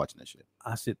Carolina, I'm not watching that shit.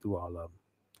 I sit through all of them.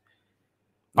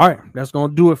 All right, that's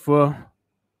gonna do it for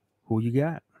who you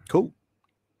got. Cool.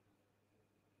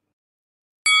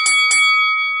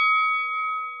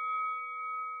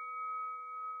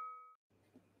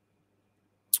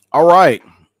 All right.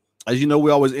 As you know,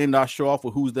 we always end our show off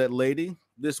with Who's That Lady?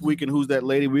 This week in Who's That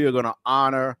Lady, we are going to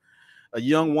honor a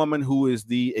young woman who is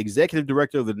the executive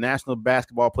director of the National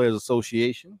Basketball Players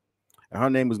Association. And her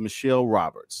name is Michelle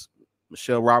Roberts.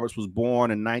 Michelle Roberts was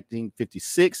born in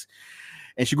 1956,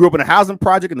 and she grew up in a housing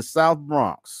project in the South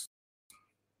Bronx.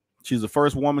 She's the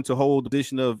first woman to hold the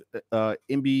position of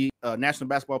NBA National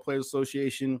Basketball Players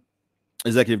Association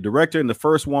executive director, and the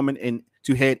first woman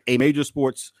to head a major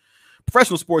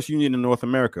professional sports union in North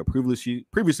America.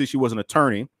 Previously, she was an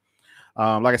attorney.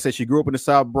 Like I said, she grew up in the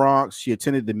South Bronx. She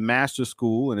attended the Master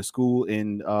School, which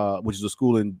is a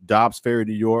school in Dobbs Ferry,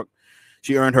 New York.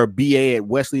 She earned her BA at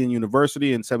Wesleyan University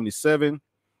in 1977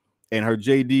 and her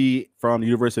JD from the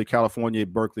University of California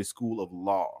at Berkeley School of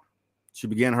Law. She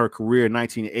began her career in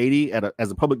 1980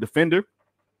 as a public defender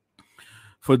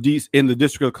in the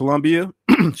District of Columbia.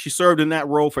 She served in that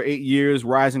role for 8 years,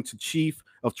 rising to chief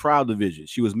of trial division.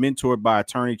 She was mentored by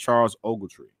attorney Charles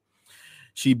Ogletree.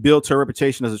 She built her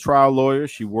reputation as a trial lawyer.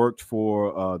 She worked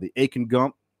for the Aiken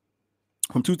Gump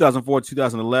from 2004 to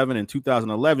 2011. In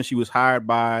 2011, she was hired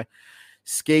by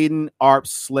Skadden, Arps,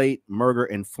 Slate, Merger,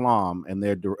 and Flom and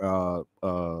their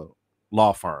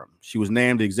law firm. She was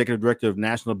named the executive director of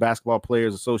National Basketball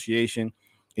Players Association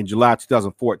in July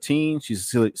 2014. She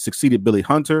succeeded Billy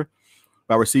Hunter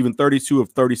by receiving 32 of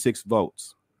 36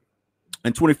 votes.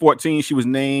 In 2014, she was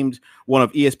named one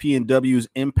of ESPNW's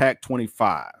Impact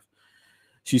 25.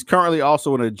 She's currently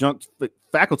also an adjunct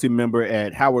faculty member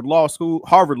at Harvard Law School,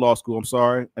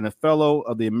 and a fellow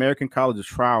of the American College of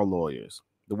Trial Lawyers.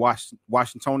 The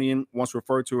Washingtonian once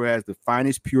referred to her as the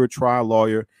finest pure trial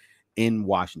lawyer in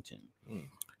Washington.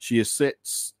 She is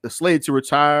slated to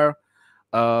retire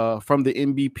from the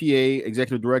NBPA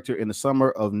executive director in the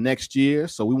summer of next year.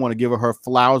 So we want to give her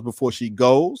flowers before she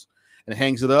goes and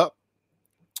hangs it up.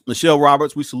 Michelle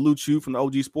Roberts, we salute you from the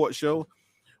OG Sports Show.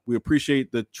 We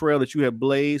appreciate the trail that you have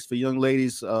blazed for young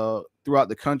ladies throughout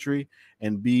the country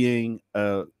and being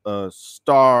a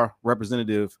star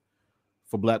representative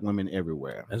for Black women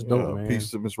everywhere. That's dope, man.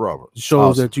 Peace to Miss Roberts. It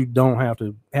shows that you don't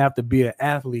have to be an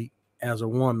athlete as a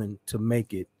woman to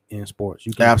make it in sports.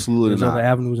 You can, absolutely there's other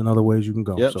avenues and other ways you can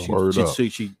go. Yep. So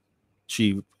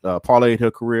She parlayed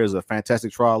her career as a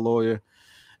fantastic trial lawyer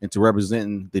into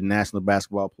representing the National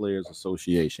Basketball Players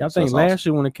Association. I think last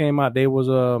year when it came out, there was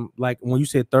like when you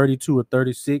said 32 or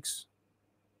 36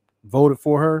 voted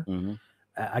for her. Mm-hmm.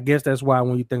 I guess that's why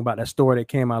when you think about that story that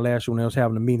came out last year when they was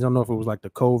having the meetings, I don't know if it was like the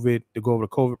COVID to go over the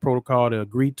COVID protocol to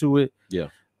agree to it. Yeah.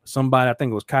 Somebody, I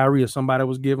think it was Kyrie or somebody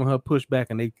was giving her pushback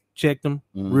and they checked them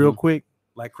real quick.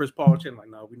 Like Chris Paul checked, like,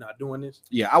 no, we're not doing this.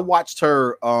 Yeah, I watched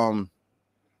her a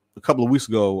couple of weeks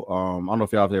ago. I don't know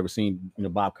if y'all have ever seen,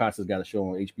 Bob Costas got a show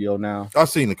on HBO now. I've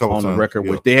seen a couple on times. The record,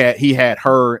 which he had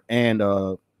her and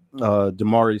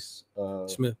DeMaurice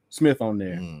Smith on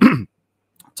there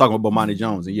talking about Bomani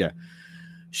Jones. And yeah,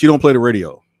 she don't play the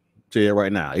radio. Tell you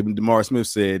right now. Even DeMaurice Smith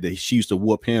said that she used to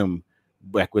whoop him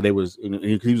back when he was a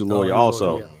lawyer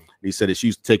also. Yeah. He said that she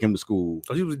used to take him to school.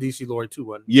 Oh, he was a DC lawyer too,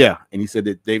 wasn't he? Yeah, and he said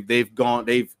that they've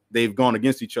gone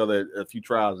against each other a few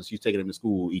trials, and she's taking him to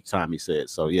school each time. He said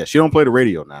so. Yeah, she don't play the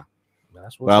radio now.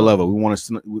 But I love her. We want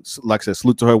to, like I said,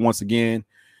 salute to her once again.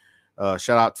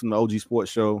 Shout out from the OG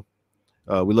Sports Show.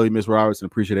 We love you, Miss Roberts,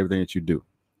 and appreciate everything that you do.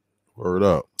 Word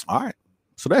up. All right,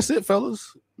 so that's it,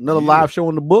 fellas. Another live show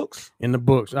in the books.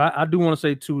 I do want to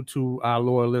say to our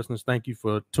loyal listeners, thank you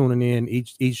for tuning in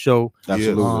each show.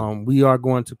 Absolutely. We are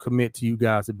going to commit to you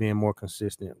guys to being more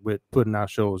consistent with putting our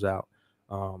shows out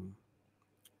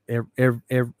every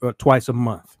twice a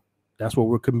month. That's what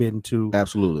we're committing to.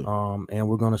 Absolutely. And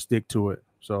we're going to stick to it.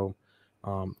 So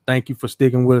thank you for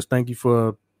sticking with us. Thank you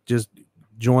for just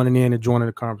joining in and joining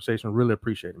the conversation. Really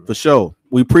appreciate it, man. For sure.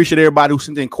 We appreciate everybody who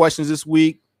sent in questions this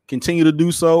week. Continue to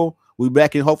do so. We'll be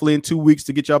back hopefully in 2 weeks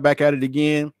to get y'all back at it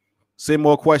again. Send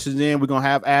more questions in. We're going to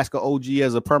have Ask a OG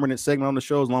as a permanent segment on the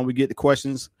show as long as we get the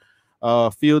questions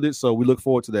fielded. So we look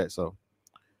forward to that. So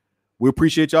we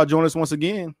appreciate y'all joining us once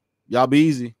again. Y'all be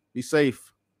easy. Be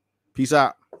safe. Peace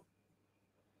out.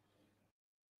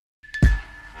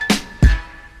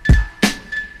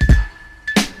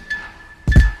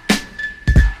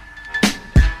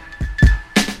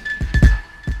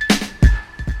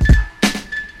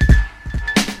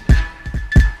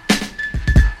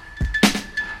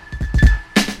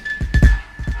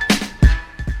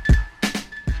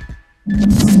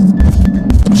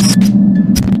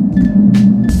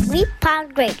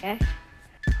 Greater.